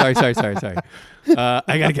 I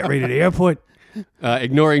got to get ready to the airport.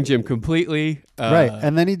 Ignoring Jim completely. Right.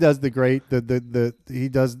 And then he does the great, he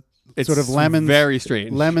does sort of Lemon's. Very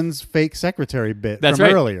strange. Lemon's fake secretary bit That's from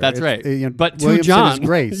right. earlier. That's right. But to Williamson John. is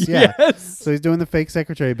Grace. Yeah. Yes. So he's doing the fake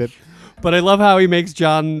secretary bit. But I love how he makes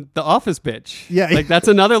John the office bitch. Yeah. Like that's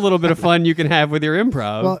another little bit of fun you can have with your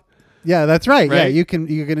improv. Well, yeah, that's right. Yeah, you can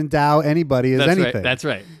endow anybody as anything. Right. That's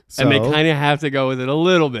right. So, and they kind of have to go with it a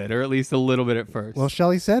little bit, or at least a little bit at first. Well,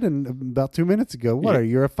 Shelly said about 2 minutes ago,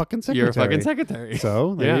 you're a fucking secretary. You're a fucking secretary.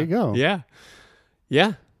 So there you go. Yeah.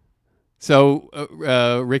 Yeah. So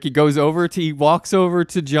Ricky he walks over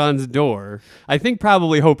to John's door. I think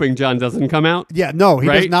probably hoping John doesn't come out. Yeah, no, he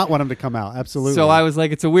right? does not want him to come out. Absolutely. So I was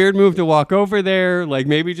like, it's a weird move to walk over there. Like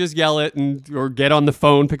maybe just yell it or get on the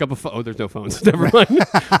phone, pick up a phone. Oh, there's no phones. Never mind.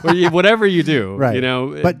 Or whatever you do. Right.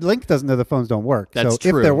 But Lingk doesn't know the phones don't work. That's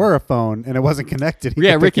true. If there were a phone and it wasn't connected,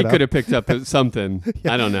 Ricky could have picked up something.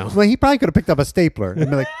 Yeah. I don't know. Well, he probably could have picked up a stapler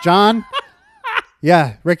and be like, John,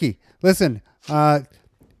 yeah, Ricky, listen,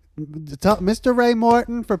 Mr. Ray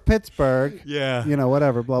Morton for Pittsburgh. Yeah.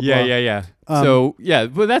 Whatever, blah, blah. Yeah.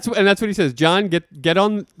 But that's what he says. John, get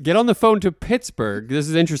on the phone to Pittsburgh. This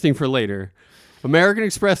is interesting for later. American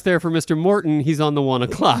Express there for Mr. Morton. He's on the 1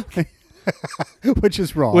 o'clock. Which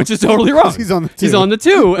is wrong. Which is totally wrong. He's on the 2. He's on the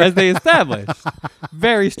 2, as they established.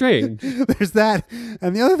 Very strange. There's that.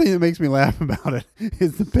 And the other thing that makes me laugh about it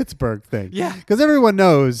is the Pittsburgh thing. Yeah. Because everyone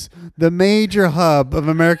knows the major hub of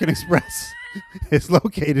American Express is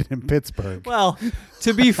located in Pittsburgh. Well,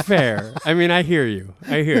 to be fair, I mean, I hear you.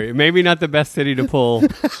 Maybe not the best city to pull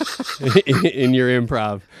in your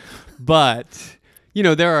improv, but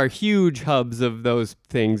there are huge hubs of those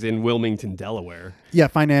things in Wilmington, Delaware. Yeah,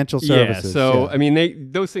 financial services. Yeah, so I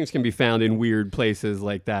mean, those things can be found in weird places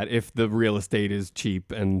like that if the real estate is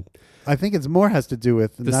cheap and. I think it's more has to do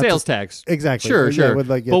with the sales tax. Exactly. Sure. With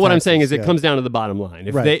but what I'm saying is it comes down to the bottom line.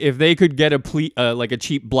 If they could get a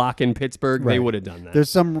cheap block in Pittsburgh, they would have done that.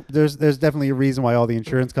 There's definitely a reason why all the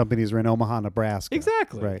insurance companies are in Omaha, Nebraska.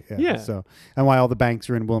 Exactly. Right. Yeah. So and why all the banks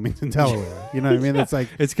are in Wilmington, Delaware. You know what I mean? It's like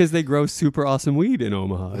it's because they grow super awesome weed in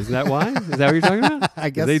Omaha. Is that why? Is that what you're talking about? I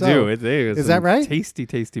guess they so. do. Is that right?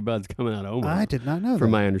 Tasty buds coming out of Omaha. I did not know that.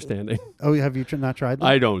 From my understanding. Oh, have you not tried them?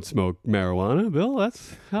 I don't smoke marijuana, Bill.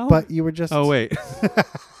 That's how. But you were just. Oh wait.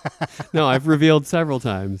 No, I've revealed several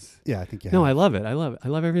times. Yeah, I think you have. No, I love it. I love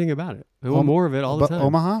everything about it. I want more of it all the time.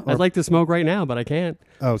 Omaha? I'd like to smoke right now, but I can't.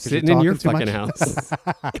 Oh, sitting in your fucking house.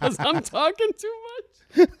 Because I'm talking too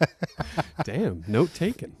much. Damn, note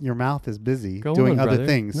taken. Your mouth is busy go doing on, other brother.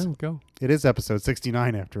 things. No, go. It is episode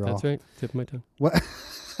 69 after all. That's right. Tip of my tongue. What?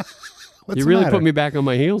 What's you the really matter? put me back on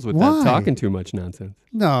my heels with that talking too much nonsense.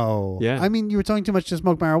 No. Yeah. I mean, you were talking too much to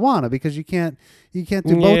smoke marijuana because you can't do both at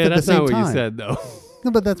the same time. Yeah, that's not what you said, though.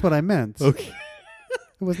 No, but that's what I meant. Okay.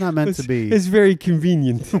 It was not meant to be. It's very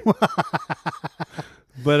convenient.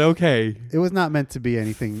 But okay. It was not meant to be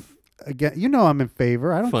anything. Again, I'm in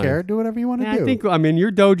favor. I don't care. Do whatever you want to do. I think I'm in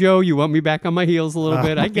your dojo. You want me back on my heels a little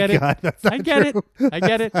bit. I get it. That's not I get true. it. I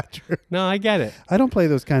get it. Not true. No, I get it. I don't play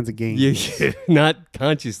those kinds of games. Not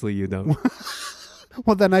consciously, you don't.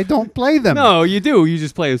 Well, then I don't play them. No, you do. You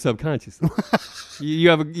just play them subconsciously. You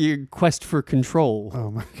have your quest for control. Oh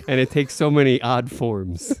my God. And it takes so many odd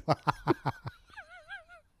forms.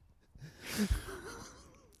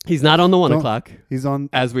 He's not on the 1 Don't- o'clock, He's on.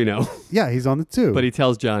 as we know. Yeah, he's on the 2. But he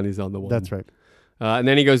tells John he's on the 1. That's right. And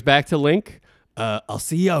then he goes back to Lingk. I'll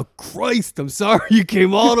see you. Oh, Christ, I'm sorry you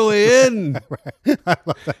came all the way in.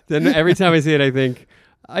 Then every time I see it, I think,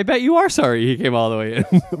 I bet you are sorry he came all the way in.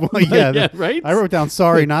 Well, yeah, right? I wrote down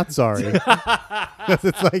sorry, not sorry. Because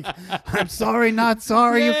it's like, I'm sorry, not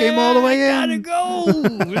sorry. You came all the way I in. gotta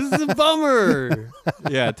go. This is a bummer.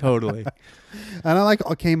 Yeah, totally. And I like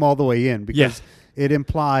came all the way in because Yeah. it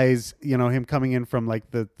implies, him coming in from like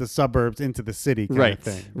the suburbs into the city kind of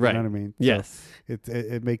thing. You Right. know what I mean? Yes. So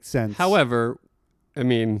it makes sense. However, I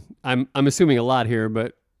mean, I'm assuming a lot here,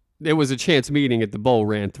 but it was a chance meeting at the Bowl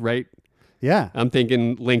Rant, right? Yeah. I'm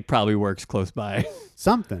thinking Lingk probably works close by.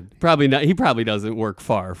 Something. Probably not. He probably doesn't work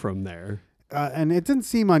far from there. And it didn't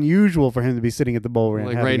seem unusual for him to be sitting at the bowl rant.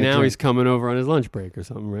 Like having right a now, drink. he's coming over on his lunch break or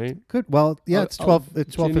something, right? Good. Well, yeah, it's 12.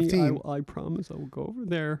 It's Ginny, 12:15. I promise I will go over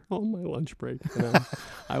there on my lunch break. And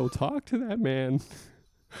I will talk to that man.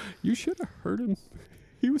 You should have heard him.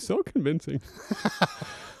 He was so convincing.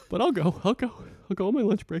 But I'll go on my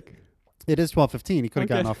lunch break. It is 12:15. He could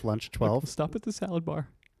have Okay. gotten off lunch at 12. I'll stop at the salad bar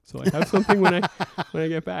so I have something when I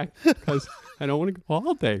get back, because I don't want to go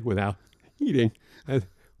all day without eating. That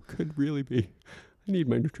could really be. I need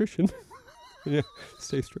my nutrition. Yeah,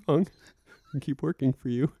 stay strong and keep working for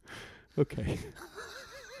you. Okay.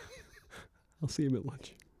 I'll see him at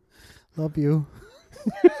lunch. Love you.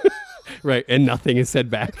 Right, and nothing is said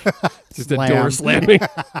back. Just a Slam. door slamming.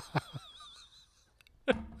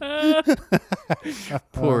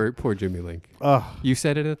 Poor Jimmy Lingk. Oh, You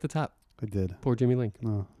said it at the top. I did. Poor Jimmy Lingk.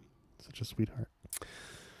 Oh, such a sweetheart.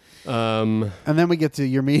 And And then we get to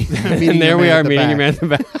your meeting. there we are meeting him at the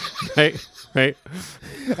back. Right.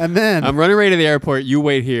 And then I'm running right to the airport. You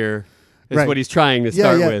wait here. Is Right. what he's trying to Yeah,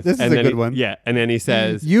 start yeah, with. this is and a then good one. Yeah, and then he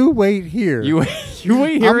says, you wait here, "You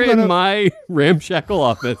wait here in my ramshackle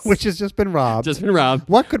office, which has just been robbed. just been robbed."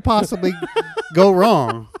 What could possibly go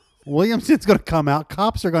wrong? Williamson's going to come out.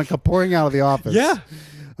 Cops are going to come pouring out of the office. Yeah,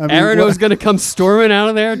 I mean, Arano's going to come storming out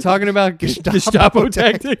of there talking about Gestapo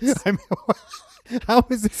tactics. I mean, how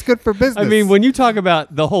is this good for business? I mean, when you talk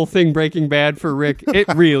about the whole thing breaking bad for Rick, it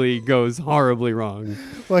really goes horribly wrong.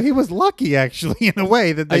 well, he was lucky actually in a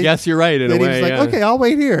way that I guess you're right in a that he way. was like, yeah. okay, I'll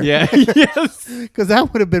wait here. Yeah. Yes. Because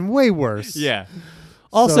that would have been way worse. Yeah.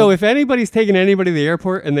 Also, So- if anybody's taking anybody to the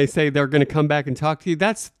airport and they say they're going to come back and talk to you,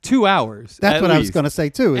 that's 2 hours. That's at what I was least. going to say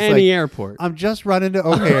too. It's Any like, airport. I'm just running to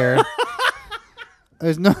O'Hare.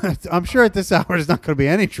 I'm sure at this hour there's not going to be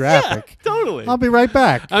any traffic. Totally. I'll be right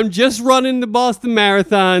back. I'm just running the Boston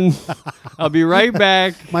Marathon. I'll be right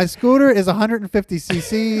back. My scooter is 150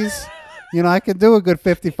 cc's. I can do a good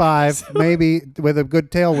 55, maybe with a good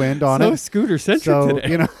tailwind on So it. scooter centric So,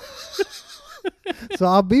 today. so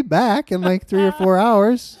I'll be back in like 3 or 4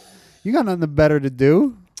 hours. You got nothing better to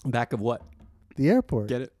do. Back of what? The airport.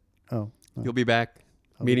 Get it? Oh. You'll be back.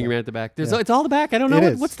 I'll be Meeting back. him at the back. Yeah. It's all the back. I don't know. It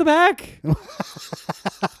is. What's the back?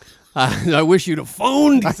 I wish you'd have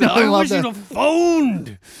phoned. I I love wish that. you'd have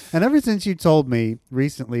phoned. And ever since you told me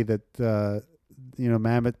recently that,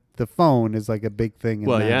 Mamet, the phone is like a big thing. In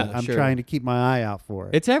Well, Mamet, yeah, I'm sure. trying to keep my eye out for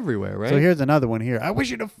it. It's everywhere, right? So here's another one here. I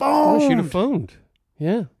wish you'd have I phoned. wish you'd have phoned.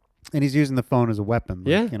 Yeah. And he's using the phone as a weapon.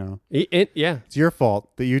 Like, Yeah. Yeah. It's your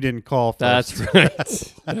fault that you didn't call first. That's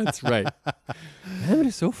right. That's right. Hammond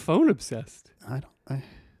is so phone obsessed.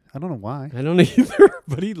 I don't know why. I don't either,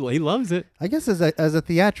 but he loves it. I guess as a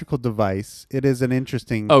theatrical device, it is an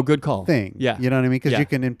interesting Oh, good call. thing. Yeah. You know what I mean? Because Yeah. you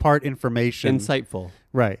can impart information. Insightful.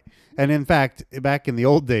 Right. And in fact, back in the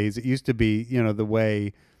old days, it used to be, the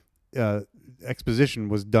way exposition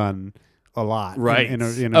was done a lot. Right. In a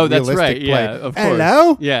Oh, that's realistic right. play. Yeah, of course.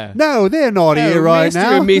 Hello? Yeah. No, they're not here right Mr.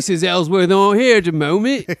 now. and Mrs. Ellsworth aren't here at the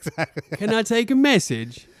moment. Exactly. Can I take a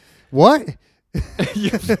message? What?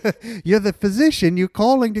 You're the physician. You're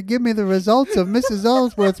calling to give me the results of Mrs.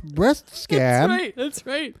 Ellsworth's breast scan. That's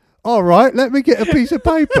right. All right, let me get a piece of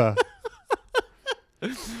paper.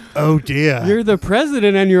 Oh dear. You're the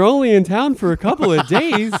president and you're only in town for a couple of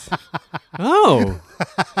days. Oh.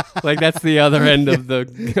 Like that's the other end of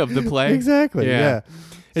the play. Exactly. Yeah.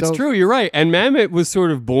 It's So- true. You're right. And Mamet was sort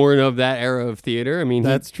of born of that era of theater. I mean,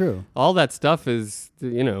 That's true. all that stuff is,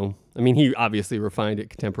 I mean, he obviously refined it,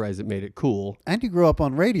 contemporized it, made it cool. And you grew up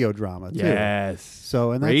on radio drama too. Yes.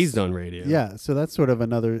 So and that's, Raised on radio. Yeah. So that's sort of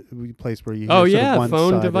another place where you. Hear Oh, sort of yeah. Phone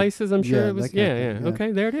one-sided- devices, I'm sure Yeah, it was. that kind of Yeah. thing,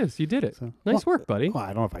 Okay, there it is. You did it. So- Nice work, buddy. Well,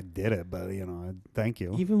 I don't know if I did it, but thank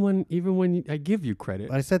you. Even when I give you credit,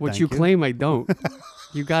 I said which thank you you. claim I don't,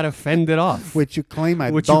 you got to fend it off. Which you claim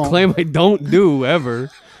I Which don't. you claim I don't do ever.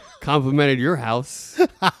 complimented your house.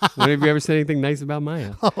 When have you ever said anything nice about my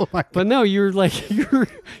house? Oh my God. But no, you're like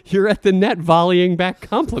you're at the net volleying back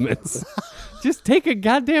compliments. Just take a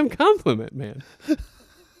goddamn compliment, man.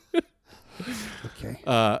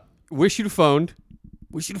 Okay. Wish you'd phoned.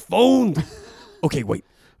 Okay, wait.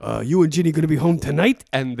 You and Ginny going to be home tonight?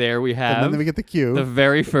 And there we have And then we get the cue. the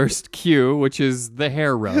very first cue, which is the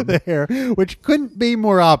hair rub. The hair, which couldn't be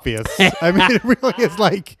more obvious. I mean, it really is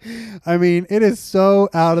like, it is so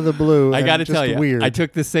out of the blue. I got to just tell you, weird. I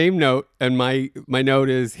took the same note, and my note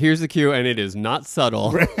is, here's the cue, and it is not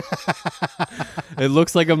subtle. It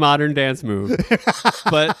looks like a modern dance move.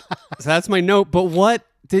 So that's my note. But what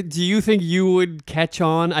do you think you would catch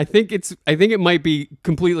on? I think it might be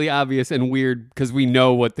completely obvious and weird because we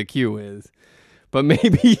know what the cue is. But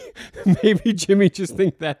maybe Jimmy just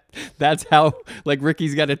think that's how, like,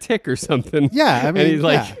 Ricky's got a tick or something. Yeah, I mean, and he's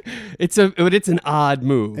like, it's an odd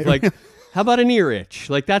move. Like, how about an ear itch?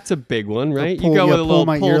 Like, that's a big one, right? You go with a little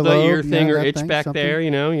pull the ear thing or itch back something. There,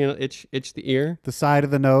 itch the ear. The side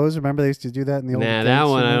of the nose. Remember they used to do that in the old days? That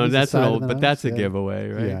one, I don't. That's an old, but nose? that's a giveaway,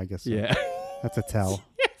 right? Yeah, I guess so. Yeah. That's a tell.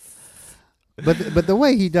 But the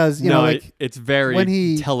way he does, it's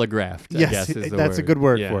very telegraphed. Yes, I guess is the that's word. a good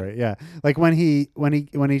word for it. Yeah, like when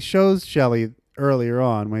he shows Shelly earlier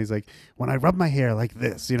on, when he's like, when I rub my hair like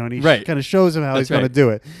this, and he kind of shows him how he's going to do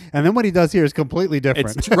it, and then what he does here is completely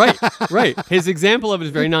different. It's right. His example of it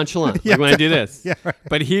is very nonchalant. Like when I do this. Yeah, right.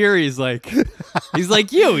 But here he's like you.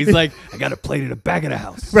 He's like, I got a plate in the back of the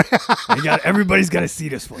house. Everybody's got to see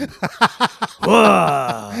this one.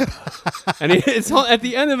 Whoa. And it's at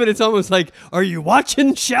the end of it, it's almost like, are you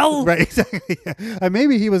watching, Shel? Right, exactly. Yeah. And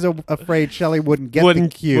maybe he was afraid Shelly wouldn't get the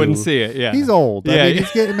cue. Wouldn't see it, yeah. He's old.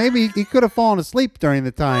 Yeah. Maybe he could have fallen asleep during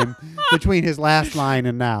the time between his last line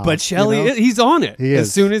and now. But Shelly, he's on it. He is.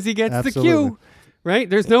 As soon as he gets the cue, right?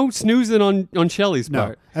 There's no snoozing on Shelly's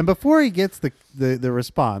part. And before he gets the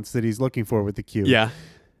response that he's looking for with the cue,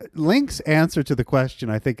 Link's answer to the question,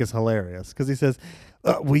 I think, is hilarious because he says,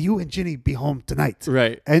 will you and Ginny be home tonight?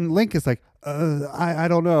 Right. And Lingk is like, I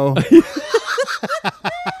don't know.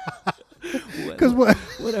 Because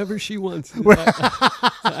whatever she wants.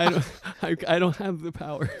 I don't have the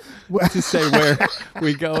power to say where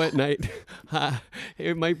we go at night.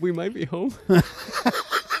 We might be home.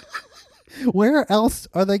 Where else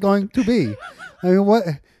are they going to be? I mean, what?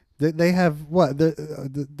 They have what?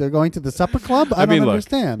 They're going to the supper club? I don't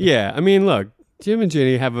understand. Yeah, I mean, look, Jim and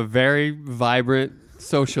Ginny have a very vibrant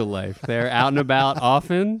social life. They're out and about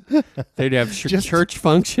often. They'd have church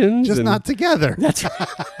functions. Just not together. That's right.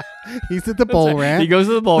 He's at the bowl rant. He goes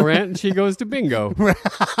to the bowl rant and she goes to bingo.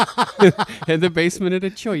 In the basement at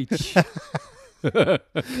a church.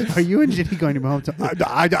 Are you and Ginny going to be home?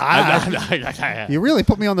 You really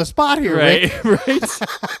put me on the spot here, right? Rick. Right.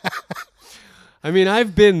 I mean,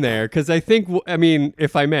 I've been there because I think,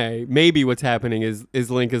 if I may, maybe what's happening is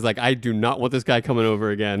Lingk is like, I do not want this guy coming over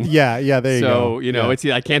again. Yeah, there you go.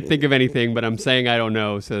 So, I can't think of anything, but I'm saying I don't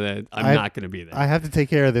know so that I'm not going to be there. I have to take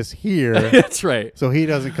care of this here. That's right. So he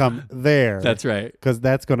doesn't come there. That's right. Because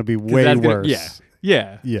that's going to be way worse.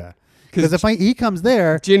 Yeah. Because if he comes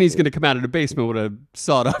there, Ginny's going to come out of the basement with a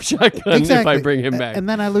sawed-off shotgun if I bring him back. And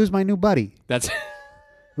then I lose my new buddy. That's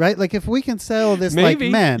right? Like, if we can sell this like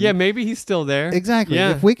men. Yeah, maybe he's still there. Exactly.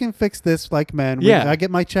 Yeah. If we can fix this like men, I get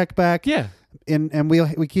my check back. Yeah. And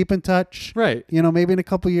we keep in touch. Right. Maybe in a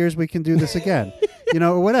couple years we can do this again.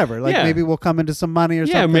 Or whatever. Like, maybe we'll come into some money or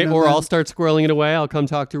something. Or I'll start squirreling it away. I'll come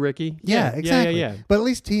talk to Ricky. Yeah, exactly. Yeah. But at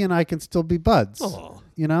least he and I can still be buds. Oh.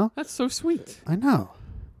 That's so sweet. I know.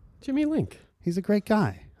 Jimmy Lingk. He's a great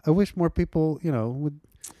guy. I wish more people, would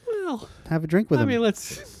have a drink with him. I mean,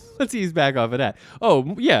 let's ease back off of that.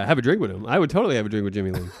 Oh, yeah, have a drink with him. I would totally have a drink with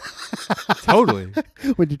Jimmy Lingk. Totally.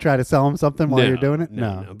 Would you try to sell him something while you're doing it?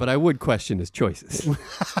 No. But I would question his choices.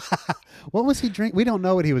 What was he drinking? We don't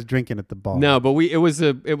know what he was drinking at the bar. No, but it was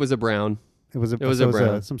a brown. It was a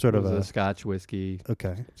brown. Some sort of a Scotch whiskey.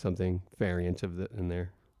 Okay. Something variant of in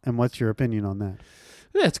there. And what's your opinion on that?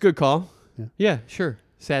 Yeah, it's a good call. Yeah, sure.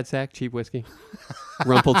 Sad sack, cheap whiskey,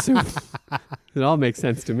 rumpled soup. It all makes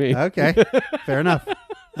sense to me. Okay, fair enough.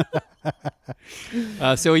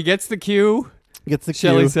 So he gets the cue.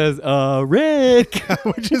 Shelly says, Rick,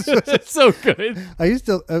 which is so good. I used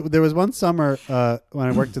to. There was one summer when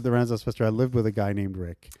I worked at the Renaissance Festival. I lived with a guy named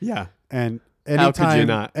Rick. Yeah, and how could you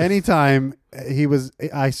not? Anytime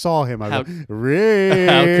I saw him. I go, Rick.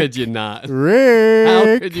 How could you not? Rick.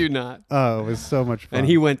 How could you not? Oh, it was so much fun. And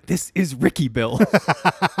he went, "This is Ricky Bill."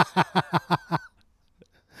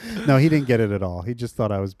 No, he didn't get it at all. He just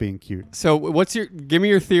thought I was being cute. So, give me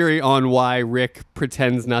your theory on why Rick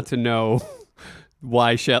pretends not to know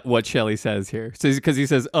why what Shelly says here. So because he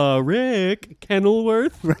says, Rick,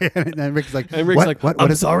 Kennilworth. Right. And Rick's like, And Rick's like, what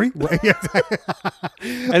I'm is sorry?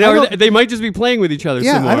 And They might just be playing with each other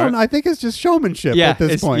some more. I don't know. I think it's just showmanship at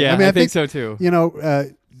this point. Yeah, I mean, I think so too.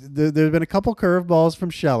 There's been a couple curveballs from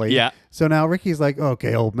Shelly. Yeah. So now Ricky's like,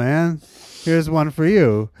 okay, old man, here's one for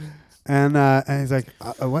you. And he's like,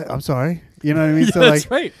 what? I'm sorry. You know what I mean? Yeah, So that's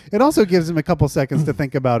like, right. It also gives him a couple seconds to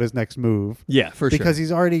think about his next move. Yeah, for sure. Because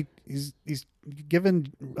he's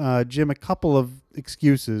given Jim a couple of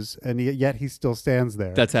excuses, and yet he still stands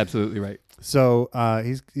there. That's absolutely right. So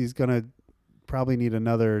he's gonna probably need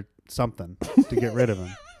another something to get rid of him,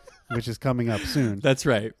 which is coming up soon. That's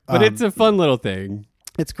right. But it's a fun little thing.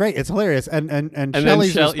 It's great. It's hilarious. And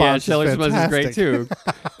Shelly's response Shelly's is response is great too.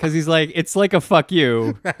 Because he's like, it's like a fuck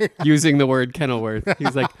you, using the word Kennilworth.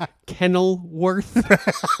 He's like, Kennil-worth?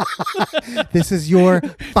 This is your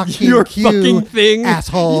fucking Your cue, fucking thing.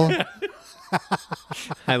 asshole.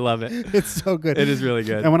 I love it. It's so good. It is really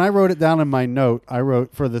good. And when I wrote it down in my note, I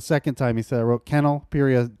wrote, for the second time, he said, I wrote Kennel,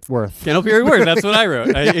 period, worth. Kennil-worth. That's what I wrote.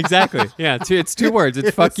 Exactly. Yeah. It's two words.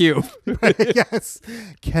 It's fuck you. Yes.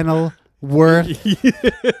 Kennel worth.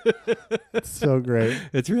 It's so great.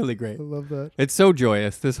 It's really great. I love that. It's so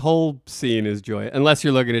joyous. This whole scene is joyous. Unless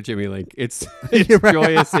you're looking at Jimmy Lingk. It's You're right.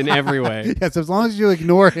 joyous in every way. Yes, as long as you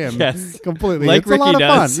ignore him completely. Like it's Ricky a lot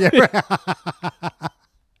does. of fun. Yeah, right.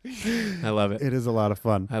 I love it. It is a lot of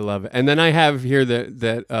fun. I love it. And then I have here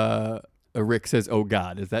that Rick says, "Oh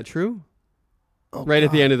God," is that true? Oh, right God.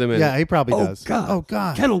 at the end of the minute. Yeah, he probably Oh, does. God. Oh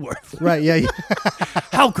God. Kennilworth. Right, yeah.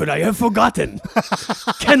 How could I have forgotten?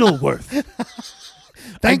 Kennilworth.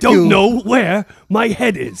 I Thank don't you. know where my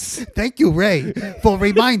head is. Thank you, Ray, for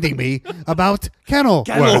reminding me about Kennilworth.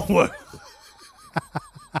 Kennilworth.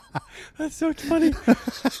 That's so funny.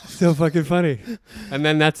 So fucking funny. And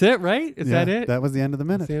then that's it, right? Is that it? That was the end of the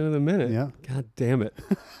minute. That's the end of the minute. Yeah. God damn it.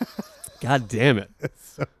 God damn it. It's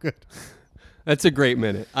so good. That's a great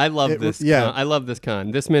minute. I love this. yeah. Con. I love this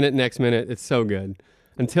con. This minute, next minute, it's so good.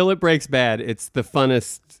 Until it breaks bad, it's the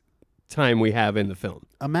funnest time we have in the film.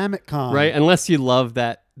 A Mamet-con. Right? Unless you love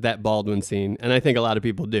that Baldwin scene, and I think a lot of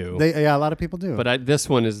people do. A lot of people do. But this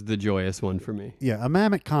one is the joyous one for me. Yeah, a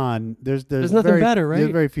Mamet-con. There's nothing better, right?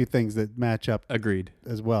 There's very few things that match up. Agreed.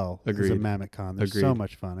 As well. Agreed. As a Mamet-con. There's Agreed. so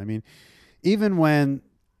much fun. I mean, even when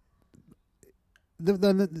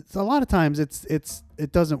a lot of times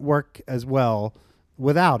it doesn't work as well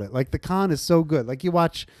without it. Like the con is so good. Like you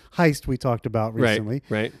watch Heist, we talked about recently.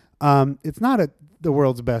 Right. It's not the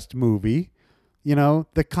world's best movie. You know,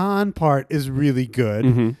 the con part is really good,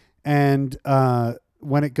 Mm-hmm. and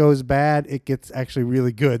when it goes bad, it gets actually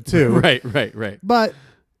really good too. Right. But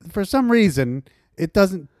for some reason, it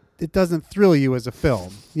doesn't thrill you as a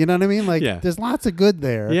film. You know what I mean? Like, there's lots of good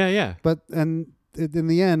there. Yeah. But in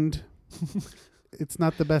the end, it's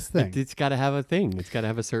not the best thing. It's got to have a thing. It's got to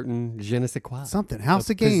have a certain je ne sais quoi. Something. House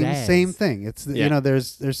of Games, pizzazz. same thing. It's you know,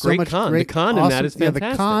 there's so Great much con. great The con awesome, in that is fantastic.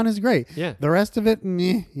 Yeah, the con is great. Yeah. The rest of it,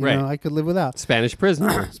 you know, I could live without. Spanish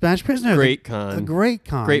Prisoner. Spanish Prisoner. Great con. A great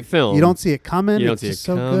con. Great film. You don't see it coming. You don't it's see it just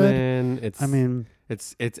so coming. good.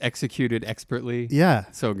 It's executed expertly. Yeah.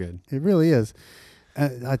 So good. It really is.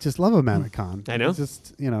 I just love a Mamet-con. I know. It's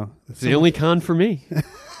just, you know. It's the only con for me.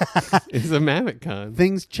 It's a Mamet-con.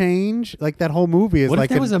 Things change. Like that whole movie is What like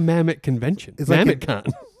if that was a Mamet convention? It's like Mamet-con.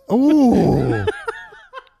 Ooh.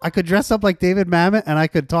 I could dress up like David Mamet and I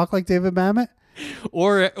could talk like David Mamet.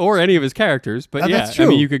 or any of his characters. But yeah, that's true. I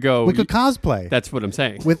mean, you could go. We could cosplay. That's what I'm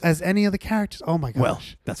saying. With as any of the characters. Oh my gosh. Well,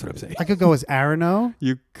 that's what I'm saying. I could go as Arano.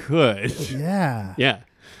 You could. Yeah. Yeah.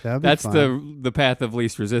 That's the path of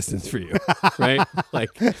least resistance for you, right? Like,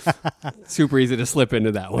 super easy to slip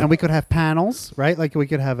into that one. And we could have panels, right? Like we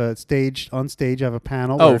could have on stage have a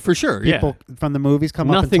panel. Oh, for sure. People from the movies come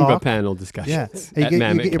up and talk. Nothing but panel discussions. Yeah. At You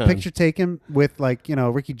get your Mamet-con. picture taken with like, you know,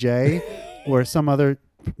 Ricky Jay or some other,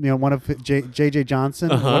 you know, one of J.J. Johnson,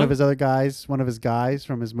 one of his other guys, one of his guys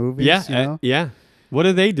from his movies. Yeah. You know? Yeah. What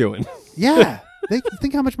are they doing? Yeah. They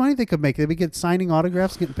think how much money they could make. They'd be signing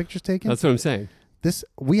autographs, getting pictures taken. That's what I'm saying.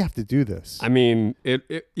 We have to do this. I mean,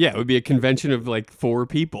 it would be a convention of like 4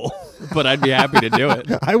 people, but I'd be happy to do it.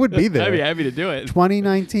 I would be there. I'd be happy to do it.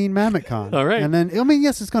 2019 Mamet-con. All right. And then, I mean,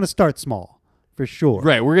 yes, it's going to start small, for sure.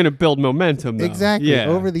 Right. We're going to build momentum, though. Exactly. Yeah.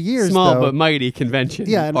 Over the years, Small though, but mighty convention.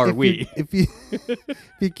 Yeah. And are if we? if you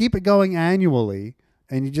keep it going annually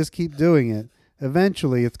and you just keep doing it,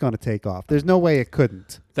 eventually it's going to take off. There's no way it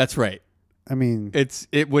couldn't. That's right. I mean,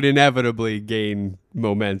 it would inevitably gain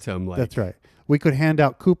momentum. Like, that's right. We could hand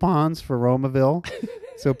out coupons for Romaville.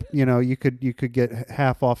 So, you know, you could get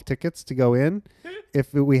half off tickets to go in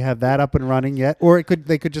if we have that up and running yet. Or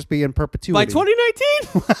they could just be in perpetuity. By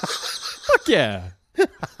 2019? Fuck yeah.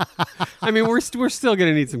 I mean, we're still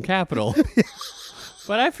going to need some capital.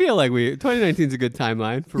 But I feel like 2019 is a good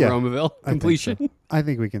timeline for Romaville completion. I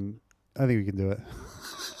think we can do it.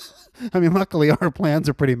 I mean, luckily our plans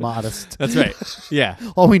are pretty modest. That's right. Yeah.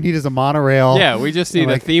 All we need is a monorail. Yeah, we just need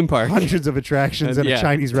a theme park. Hundreds of attractions and a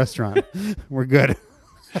Chinese restaurant. We're good.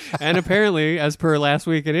 And apparently, as per last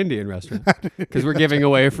week, an Indian restaurant. Because we're giving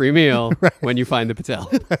away a free meal when you find the Patel.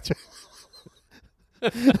 That's right.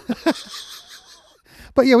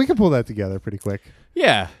 But yeah, we can pull that together pretty quick.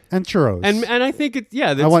 Yeah. And churros. And I think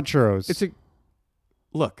I want churros.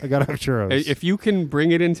 Look. I got to have churros. If you can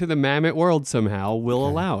bring it into the Mamet world somehow, we'll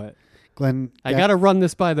allow it. Glenn, I got to run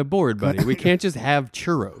this by the board, buddy. We can't just have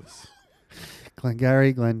churros. Glenn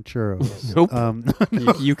churros. Nope.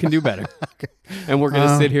 No. You can do better. Okay. And we're going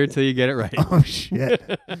to sit here till you get it right. Oh, shit.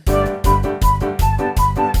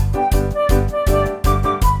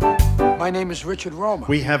 My name is Richard Roma.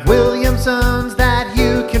 We have Williamsons that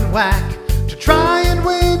you can whack to try and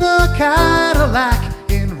win a Cadillac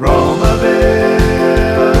in Romaville.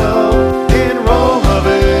 In Romaville.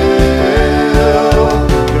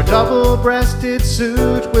 Your double-breasted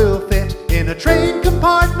suit will fit in a train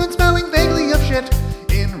compartment smelling vaguely of shit.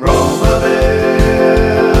 In Romaville.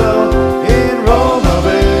 In Romaville.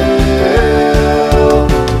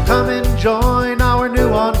 Come and join our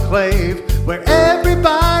new enclave where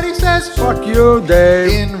everybody says fuck you,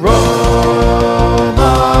 Dave. In Romaville,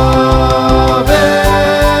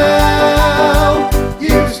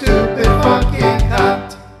 you stupid fucking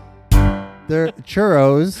cunt. They're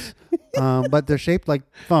churros, but they're shaped like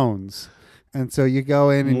phones. And so you go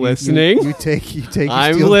in and listening. You take.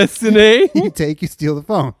 I'm listening. You steal the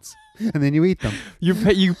phones. And then you eat them.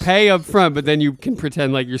 You pay up front, but then you can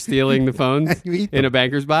pretend like you're stealing the phones in a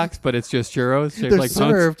banker's box, but it's just churros shaped like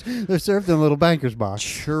phones. They're served in a little banker's box.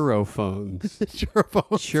 Churro phones.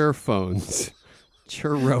 Churro phones.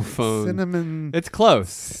 Churro phone. Cinnamon. It's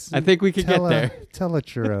close. I think we could get there.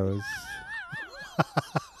 Telechurros.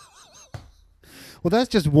 Well, that's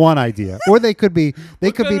just one idea. Or they could be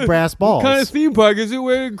brass balls. What kind of theme park is it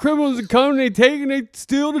where criminals come and they take and they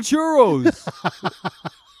steal the churros?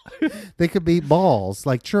 They could be balls,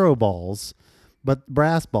 like churro balls, but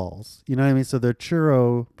brass balls. You know what I mean? So they're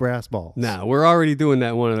churro brass balls. No, we're already doing that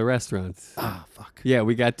in one of the restaurants. Ah, fuck. Yeah,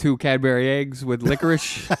 we got 2 Cadbury eggs with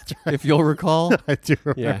licorice, That's right. if you'll recall. I do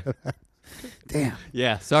remember that. Damn.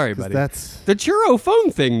 Yeah, sorry, buddy. That's the churro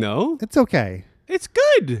phone thing, though. It's okay. It's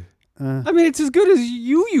good. I mean, it's as good as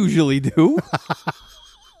you usually do.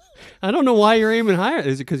 I don't know why you're aiming higher.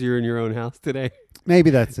 Is it because you're in your own house today?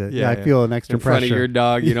 Maybe that's it. Yeah, I feel an extra pressure. In front of your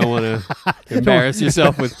dog, you don't want to embarrass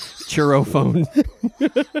yourself with churro phone.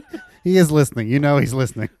 He is listening. You know he's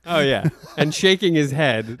listening. Oh, yeah. And shaking his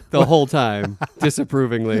head the whole time,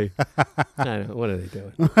 disapprovingly. I don't know. What are they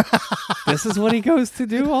doing? This is what he goes to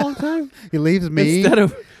do all the time? He leaves me. Instead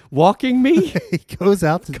of walking me? He goes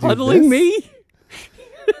out to cuddling do me?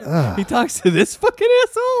 He talks to this fucking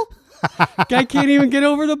asshole? Guy can't even get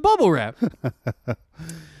over the bubble wrap.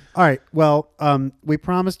 All right. Well, we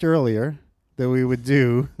promised earlier that we would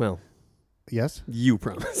do. Well, yes, you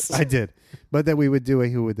promised. I did, but that we would do a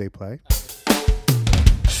Who Would They Play?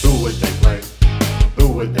 Who would they play?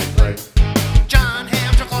 Who would they play? John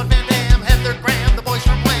Hamm, Jean-Claude Van Damme, Heather Graham, the boys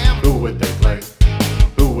from Wham. Who would they play?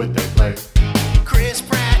 Who would they play? Chris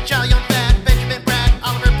Pratt, Chow Yun-Fat, Benjamin Bratt,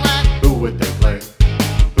 Oliver Platt. Who would they play?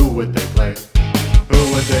 Who would they play?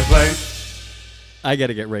 Who would they play? I got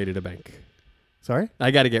to get rated a bank. Sorry?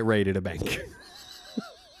 I got to get rated a bank.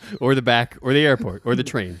 Or the back, or the airport, or the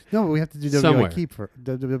train. No, we have to do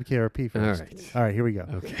WKRP first. All right. All right, here we go.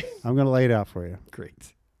 Okay. I'm going to lay it out for you.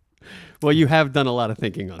 Great. Well, you have done a lot of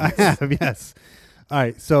thinking on this. I have, yes. All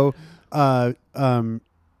right, so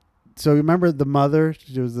remember the mother?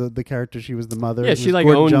 She was the character. She was the mother. Yeah, she like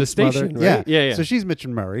owned the station, mother. right? Yeah. So she's Mitch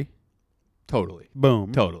and Murray. Totally.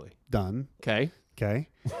 Boom. Totally. Done. Okay. All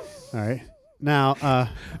right. Now,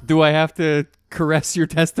 do I have to caress your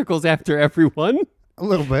testicles after every one? A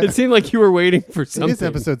little bit. It seemed like you were waiting for something. It is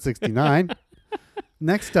episode 69.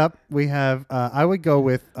 Next up, we have, I would go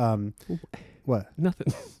with, what?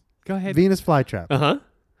 Nothing. Go ahead. Venus Flytrap. Uh-huh.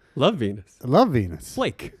 Love Venus. I love Venus.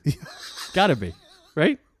 Blake. Gotta be.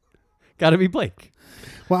 Right? Gotta be Blake.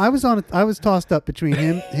 Well, I was tossed up between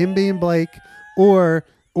him being Blake or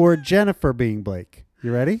Jennifer being Blake.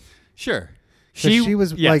 You ready? Sure. She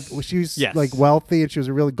was like like wealthy and she was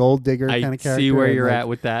a really gold digger kind of character. I see where you're at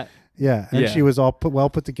with that. Yeah, and she was all well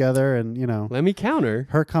put together, and you know. Let me counter.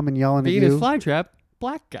 Her coming yelling at you. Venus Flytrap,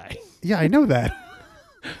 black guy. Yeah, I know that.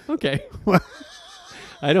 Okay.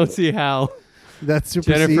 I don't see how that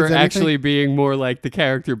supersedes Jennifer anything? actually being more like the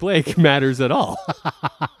character Blake matters at all.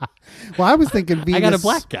 Well, I was thinking Venus. I got a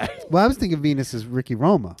black guy. Well, I was thinking Venus is Ricky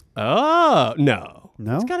Roma. Oh, no.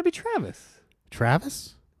 No? It's got to be Travis.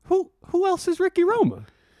 Travis? Who else is Ricky Roma?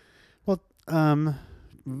 Well,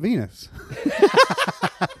 Venus.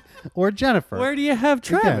 Or Jennifer. Where do you have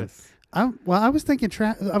Travis? I was thinking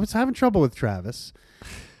I was having trouble with Travis.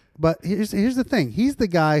 But here's the thing. He's the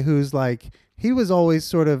guy who's like, he was always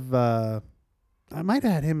sort of, I might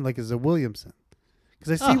have had him like as a Williamson.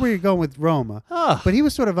 Because I see where you're going with Roma. But he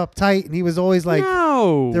was sort of uptight, and he he was like,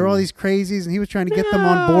 no. there are all these crazies, and he was trying to get them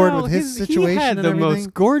on board with his situation He had and the everything.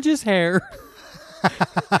 most gorgeous hair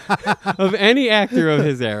of any actor of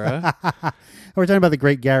his era. We're talking about the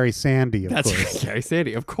great Gary Sandy, of That's course. right, Gary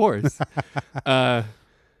Sandy, of course.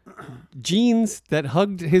 Jeans that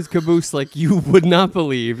hugged his caboose like you would not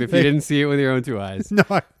believe if you didn't see it with your own two eyes. No,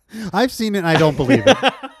 I've seen it, and I don't believe it.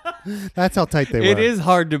 That's how tight they were. It is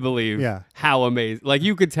hard to believe how amazing. Like,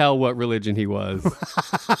 you could tell what religion he was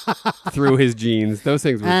through his jeans. Those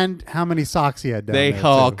things were... And how many socks he had down there,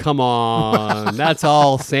 too. Come on. That's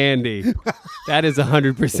all Sandy. That is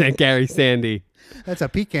 100% Gary Sandy. That's a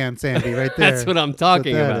pecan Sandy right there. That's what I'm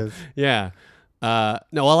talking That's what that about. is. Yeah.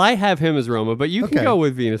 No, well, I have him as Roma, but you can Okay. go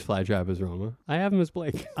with Venus Flytrap as Roma. I have him as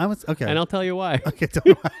Blake. Okay. And I'll tell you why. Okay, tell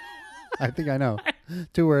me why. I think I know.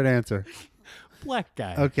 2-word answer. Black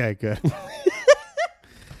guy. Okay, good.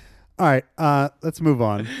 All right, let's move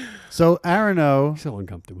on. So Aaron O, So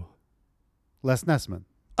uncomfortable. Les Nessman.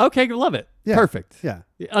 Okay, love it. Yeah. Perfect. Yeah,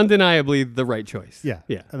 Undeniably the right choice. yeah,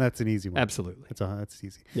 Yeah. And that's an easy one. Absolutely. That's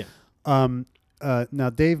easy. Yeah. Now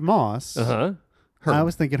Dave Moss. Uh-huh. Herb. I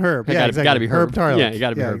was thinking Herb. It Yeah, gotta, exactly. gotta be Herb. Tarlick. Yeah, you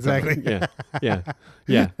gotta be yeah, Herb. Exactly. Tarlick.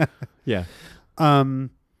 Yeah. Yeah.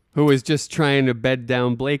 Who was just trying to bed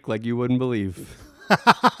down Blake like you wouldn't believe.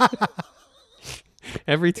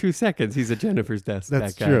 Every 2 seconds, he's at Jennifer's desk.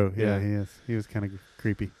 That's that guy. true. Yeah, he is. He was kind of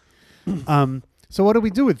creepy. So what do we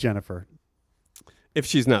do with Jennifer? If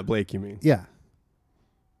she's not Blake, you mean? Yeah.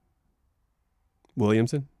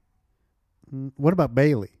 Williamson? What about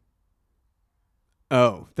Bailey?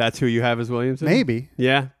 Oh, that's who you have as Williamson? Maybe.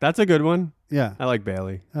 Yeah, that's a good one. Yeah. I like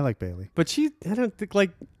Bailey. I like Bailey. But I don't think,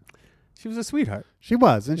 she was a sweetheart. She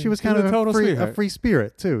was, and she was She kind was of a total a sweetheart. free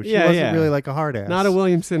spirit, too. She Yeah, wasn't yeah. really like a hard ass. Not a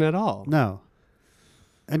Williamson at all. No.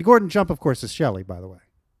 And Gordon Jump, of course, is Shelley, by the way.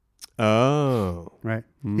 Oh. Right?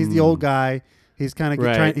 He's the old guy. He's kind of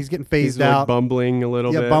Right. he's getting He's phased like out. bumbling a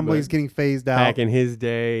little bit. Bumbling. but He's getting phased out. back in his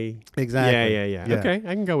day. Exactly. Yeah. Okay,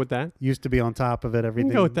 I can go with that. Used to be on top of it,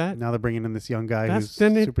 everything. go with that. Now they're bringing in this young guy who's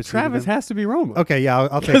Then superseded Travis him. has to be Roma. Okay, yeah,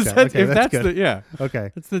 I'll take 'Cause that. Okay, if that's that's good. the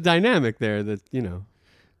Okay. the dynamic there that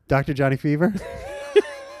Dr. Johnny Fever?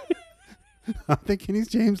 I'm thinking he's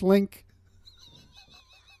James Lingk.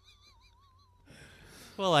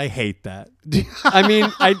 Well, I hate that. I mean,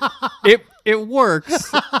 it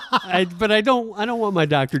works. But I don't want my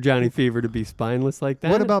Dr. Johnny Fever to be spineless like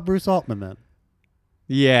that. What about Bruce Altman then?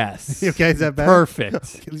 Yes. Okay, is that better?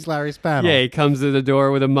 Perfect. He's Larry Spannell. Yeah, he comes to the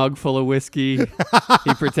door with a mug full of whiskey.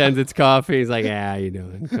 He pretends it's coffee. He's like, "Yeah, how you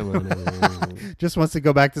doing? Come on." Just wants to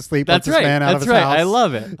go back to sleep. That's wants to right. span out That's of his right. house. I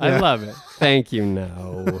love it. I Yeah. love it. Thank you.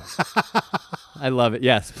 No. I love it.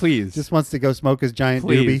 Yes, please. Just wants to go smoke his giant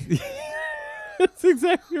please. doobie. That's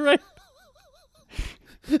exactly right.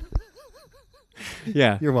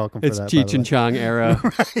 Yeah. You're welcome for It's that, by the Cheech and way. Chong era.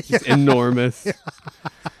 It's enormous.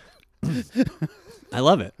 I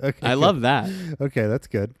love it. Okay, I love that. Okay, that's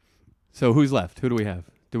good. So who's left? Who do we have?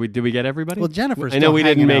 Did we get everybody? Well, Jennifer's I know still we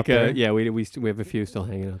didn't hanging make out there. a. Yeah, we have a few still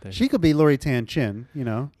hanging out there. She could be Lori Tan Chin, helping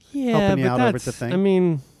you but out over at the that's- thing. I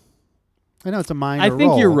mean, I know it's a minor I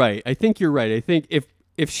think role. you're right. I think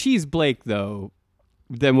if she's Blake though,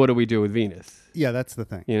 then what do we do with Venus? Yeah, that's the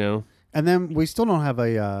thing. You know? And then we still don't have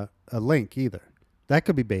a Link either. That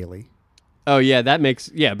could be Bailey. Oh yeah,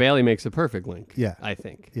 Bailey makes a perfect link. Yeah. I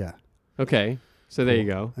think. Yeah. Okay, so there you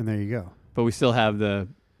go. And there you go. But we still have the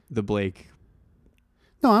Blake.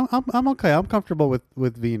 No, I'm okay. I'm comfortable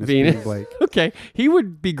with Venus. Venus. being Blake. Okay, he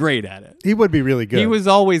would be great at it. He would be really good. He was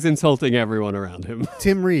always insulting everyone around him.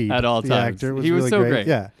 Tim Reed At all the times. Actor, was He was really so great. great.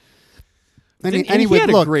 Yeah. And And he he would had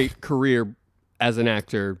look a great career as an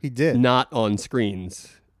actor. He did. Not on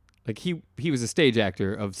screens. Like he was a stage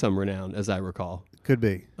actor of some renown, as I recall. Could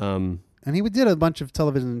be. Um, And he did a bunch of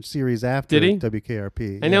television series after Did he?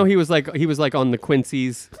 WKRP. I know he was like on the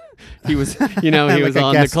Quincy's. He was he Like was a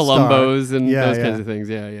on the guest star. Columbos and Yeah, those yeah. kinds of things.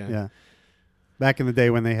 Yeah. Yeah. Back in the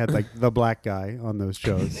day when they had like the black guy on those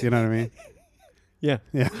shows. You know what I mean? Yeah.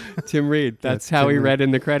 Yeah. Tim Reed. That's how Tim he Reed. read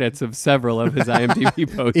in the credits of several of his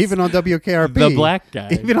IMDb posts. Even on WKRP. The black guy.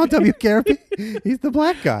 Even on WKRP, he's the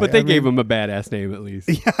black guy. But they gave him a badass name at least.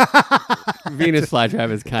 Venus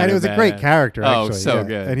Flytrap is kind of and it was a great badass. character, actually. Oh, so yeah.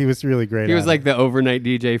 good. And he was really great. He was at like it. the overnight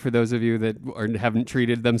DJ for those of you that haven't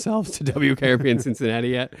treated themselves to WKRP in Cincinnati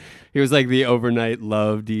yet. He was like the overnight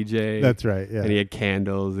love DJ. That's right, yeah. And he had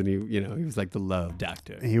candles, and he was like the love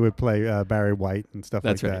doctor. He would play Barry White and stuff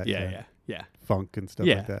That's like right. that. Yeah. Funk and stuff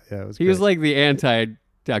Yeah. like that. Yeah, it was He was great. like the anti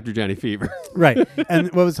Dr. Johnny Fever. Right. And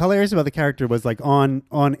what was hilarious about the character was like on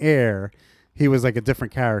air, he was like a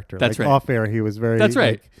different character. That's like right. Off air, he was very. That's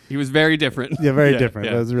right. like, He was very different. yeah, very different.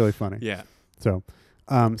 Yeah. It was really funny. Yeah. So,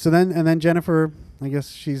 then Jennifer, I guess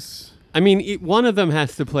she's, I mean, one of them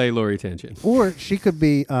has to play Lori Tension. or she could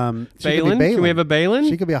be Baylen? Can we have a Baylen?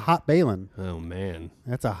 She could be a hot Baylen. Oh, man.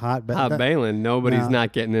 That's a hot Hot Baylen. Nobody's No.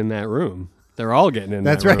 not getting in that room. They're all getting in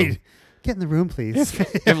That's that right. room. Get in the room, please.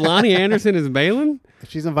 If Loni Anderson is Baylen,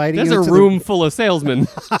 She's inviting there's you a to room full of salesmen,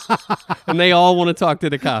 and they all want to talk to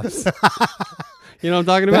the cops. You know what I'm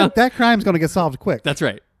talking about? that crime's going to get solved quick. That's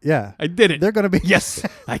right. yeah. I did it. They're going to be Yes,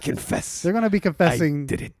 I confess. They're going to be confessing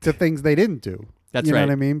did it. to things they didn't do. That's you right. know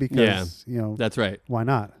what I mean? Because Yeah. that's right. why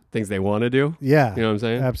not? Things they want to do. Yeah. You know what I'm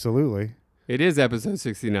saying? Absolutely. It is episode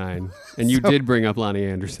 69, and you did bring up Loni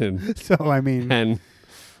Anderson. So I mean, And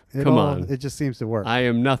come on. it just seems to work. I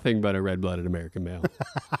am nothing but a red-blooded American male.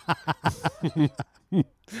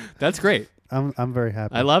 That's great. I'm very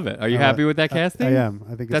happy. I love it. Are you happy with that casting? I am. I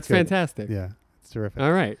think it's That's good. fantastic. Yeah, it's terrific.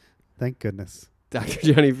 All right. Thank goodness. Dr.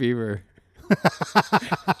 Johnny Fever.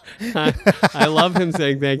 I love him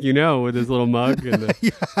saying thank you no with his little mug and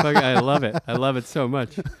I love it. I love it so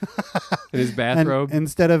much. In his And bathrobe.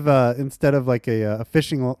 instead of like a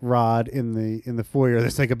fishing rod in the foyer,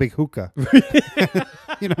 there's like a big hookah.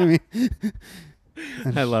 You know what I mean?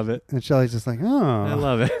 I love it. And Shelly's just like, oh, I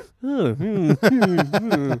love it.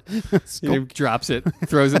 He drops it,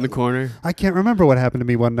 throws it in the corner. I can't remember what happened to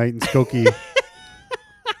me one night in Skokie,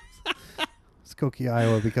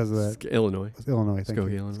 Iowa, because of that. Illinois. Illinois, thank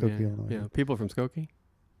Skokie, you. Illinois. Skokie, Yeah. Illinois. Yeah. People from Skokie,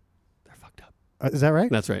 they're fucked up. Is that right?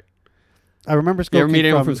 That's right. I remember Skokie. You ever meet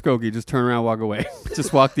anyone from Skokie, just turn around, walk away.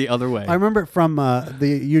 Just walk the other way. I remember it from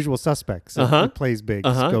The Usual Suspects. It plays big,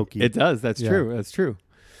 Skokie. It does. That's Yeah. true. That's true.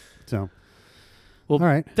 So, Well, all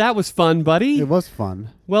right. that was fun, buddy. It was fun.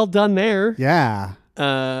 Well done there. Yeah.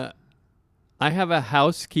 I have a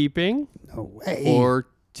housekeeping No way. or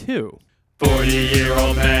two.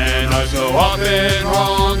 40-year-old men are so often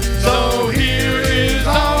wrong. So here is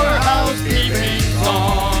our housekeeping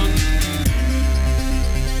song.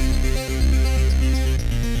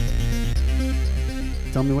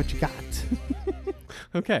 Tell me what you got.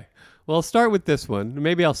 Okay. Well, I'll start with this one.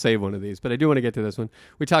 Maybe I'll save one of these, but I do want to get to this one.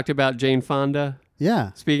 We talked about Jane Fonda.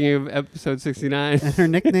 Yeah. Speaking of episode 69. And her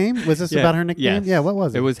nickname? Was this Yeah. about her nickname? Yes. Yeah, what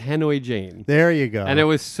was it? It was Hanoi Jane. There you go. And it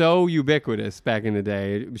was so ubiquitous back in the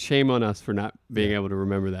day. Shame on us for not being able to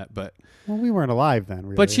remember that, but Well, we weren't alive then,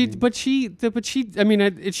 really. but she I mean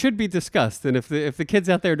it should be discussed, and if the kids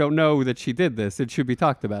out there don't know that she did this, it should be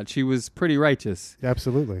talked about. She was pretty righteous.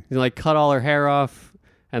 Absolutely. You know, like cut all her hair off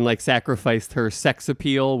and like sacrificed her sex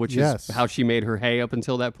appeal, which Yes. is how she made her hay up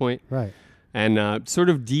until that point. Right. And sort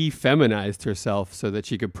of defeminized herself so that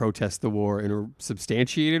she could protest the war in a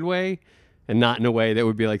substantiated way and not in a way that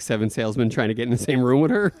would be like seven salesmen trying to get in the same room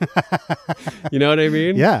with her. You know what I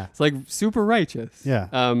mean? Yeah. It's like super righteous. Yeah.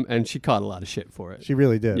 And she caught a lot of shit for it. She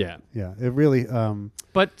really did. Yeah. Yeah. It really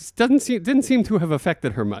But didn't seem to have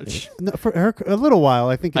affected her much. no, for her a little while.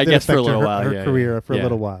 I think it I did guess for a affect little her, while, her yeah, career yeah. for Yeah. a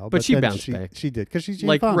little while. But she then bounced back. She did because she's Jane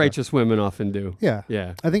Like Fonda. righteous women often do. Yeah.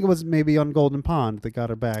 Yeah. I think it was maybe on Golden Pond that got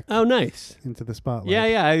her back Oh, nice. into the spotlight. Yeah,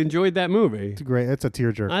 yeah. I enjoyed that movie. It's great. It's a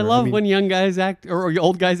tearjerker. I love mean, when young guys act or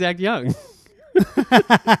old guys act young.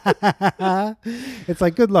 it's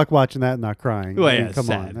like good luck watching that and not crying. Well, I mean, yeah, come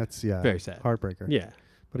sad. on. That's Very sad. heartbreaker. Yeah.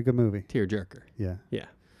 But a good movie. Tear jerker. Yeah. Yeah.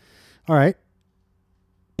 All right.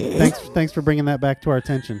 Thanks for bringing that back to our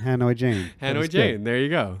attention. Hanoi Jane. That Hanoi was Jane. good. There you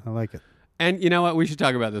go. I like it. And you know what? We should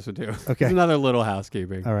talk about this one too. Okay. It's another little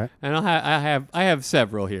housekeeping. All right. And I have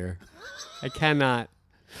several here. I cannot.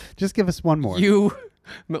 Just give us one more.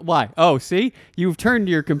 Why? Oh, see, you've turned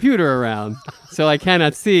your computer around, so I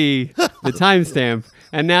cannot see the timestamp.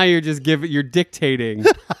 And now you're dictating.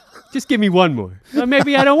 Just give me one more. Well,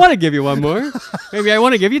 maybe I don't want to give you one more. Maybe I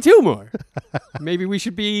want to give you two more. Maybe we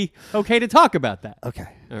should be okay to talk about that. Okay.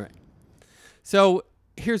 All right. So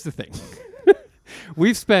here's the thing.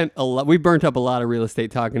 We burnt up a lot of real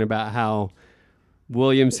estate talking about how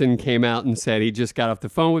Williamson came out and said he just got off the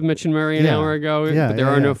phone with Mitch and Murray an hour ago, Yeah, but there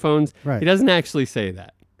yeah, are yeah. no phones. Right. He doesn't actually say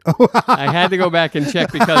that. I had to go back and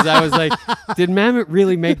check because I was like, did Mamet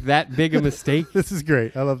really make that big a mistake? This is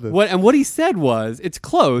great. I love this. What he said was, it's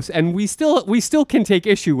close, and we still can take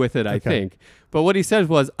issue with it, I think. But what he said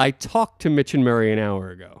was, I talked to Mitch and Murray an hour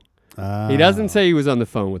ago. He doesn't say he was on the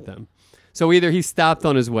phone with them. So either he stopped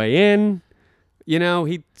on his way in, he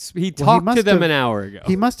talked to them an hour ago.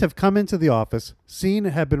 He must have come into the office, seen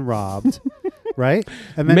it had been robbed, right?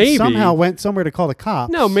 And then somehow went somewhere to call the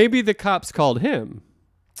cops. No, maybe the cops called him.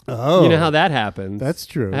 Oh. You know how that happens. That's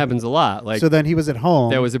true. It happens a lot. Like, so then he was at home.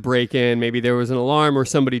 There was a break-in. Maybe there was an alarm or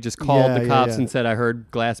somebody just called the cops and said, I heard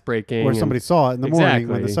glass breaking. Or somebody saw it in the morning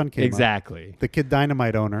when the sun came up. Exactly. The Kid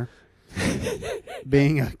Dynamite owner,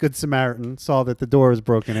 being a good Samaritan, saw that the door was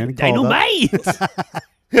broken in. Dynamite!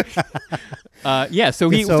 So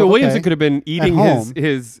Williamson could have been eating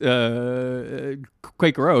his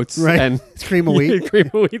Quaker Oats and cream of wheat. Cream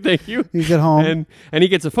of wheat, thank you. He's at home, and he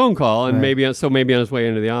gets a phone call, and maybe on his way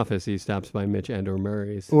into the office, he stops by Mitch and or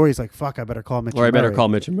Murray's, or he's like, "Fuck, I better call Mitch." Or I better call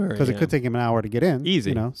Mitch and Murray because it could take him an hour to get in.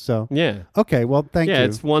 Easy, So yeah. Okay, well, thank you. Yeah,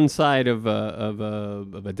 it's one side of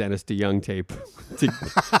a Dennis DeYoung tape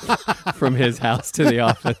from his house to the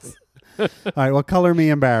office. All right, well, color me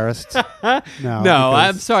embarrassed. No,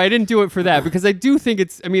 I'm sorry. I didn't do it for that because I do think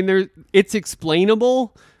it's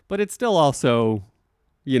explainable, but it's still also,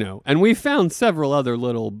 and we found several other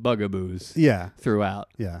little bugaboos throughout.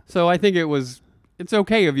 Yeah. So I think it's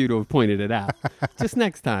okay of you to have pointed it out. Just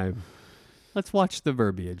next time, let's watch the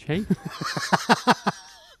verbiage, hey?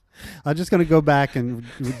 I'm just going to go back and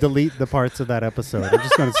delete the parts of that episode. I'm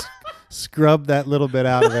just going to scrub that little bit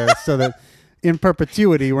out of there so that in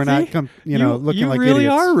perpetuity, we're not, looking like idiots. You really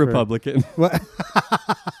are a Republican. What?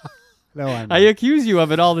 No, I'm not. I accuse you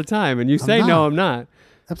of it all the time, and you say, no, I'm not.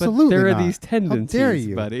 Absolutely but there not. are these tendencies, How dare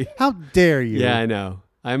you, buddy. How dare you? Yeah, I know.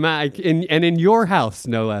 In your house,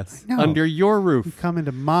 no less. Under your roof. You come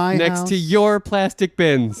into my next house. to your plastic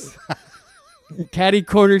bins. Catty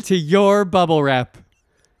corner to your bubble wrap.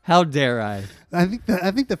 How dare I? I think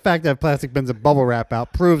the fact that I have plastic bins of bubble wrap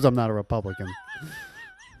out proves I'm not a Republican.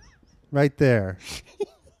 Right there.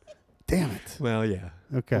 Damn it. Well, yeah.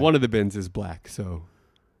 Okay. One of the bins is black, so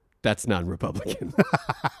that's non-Republican.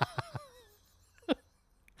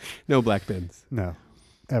 No black bins. No,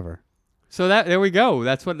 ever. So there we go.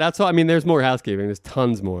 That's all. I mean, there's more housekeeping. There's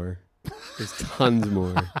tons more.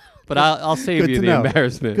 But I'll save you the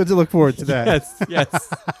embarrassment. Good to look forward to that.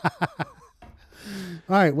 Yes.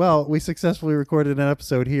 All right. Well, we successfully recorded an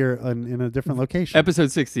episode here in a different location.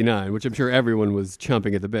 Episode 69, which I'm sure everyone was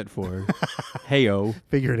chomping at the bit for. Heyo.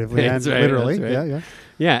 Figuratively and right, literally. Right. Yeah.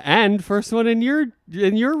 Yeah, and first one in your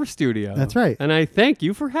studio. That's right. And I thank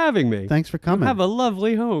you for having me. Thanks for coming. You have a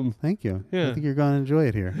lovely home. Thank you. Yeah. I think you're going to enjoy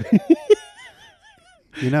it here.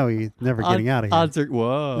 You're never getting out of here.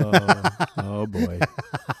 Whoa. Oh, boy.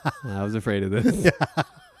 I was afraid of this.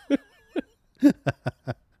 Yeah.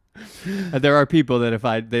 There are people that if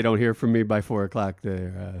they don't hear from me by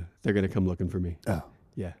 4:00, they're going to come looking for me. Oh.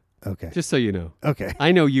 Yeah. Okay. Just so you know. Okay.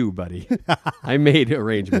 I know you, buddy. I made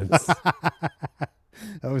arrangements.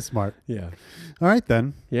 That was smart. Yeah. All right,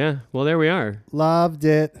 then. Yeah. Well, there we are. Loved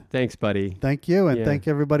it. Thanks, buddy. Thank you, and thank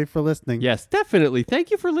everybody for listening. Yes, definitely. Thank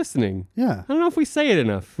you for listening. Yeah. I don't know if we say it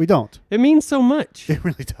enough. We don't. It means so much. It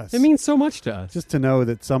really does. It means so much to us. Just to know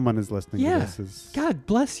that someone is listening to this is... God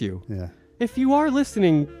bless you. Yeah. If you are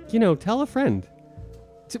listening, tell a friend.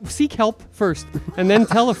 Seek help first, and then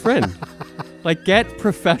tell a friend. Like, get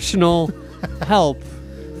professional help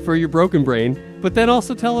for your broken brain, but then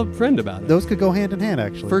also tell a friend about it. Those could go hand in hand,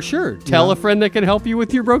 actually. For sure. Tell a friend that can help you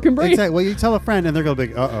with your broken brain. Exactly. Well, you tell a friend, and they're going to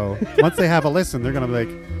be like, uh-oh. Once they have a listen, they're going to be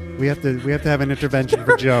like, we have to have an intervention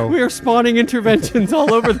for Joe. We are spawning interventions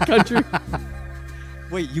all over the country.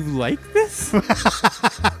 Wait, you like this?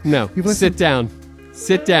 No. Sit down.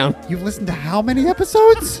 Sit down. You've listened to how many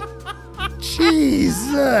episodes?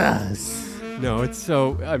 Jesus. No, it's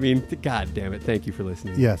so, God damn it. Thank you for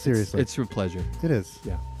listening. Yeah, seriously. It's a pleasure. It is.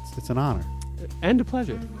 Yeah. It's an honor. And a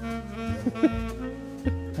pleasure.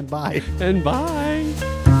 And bye. And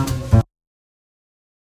bye.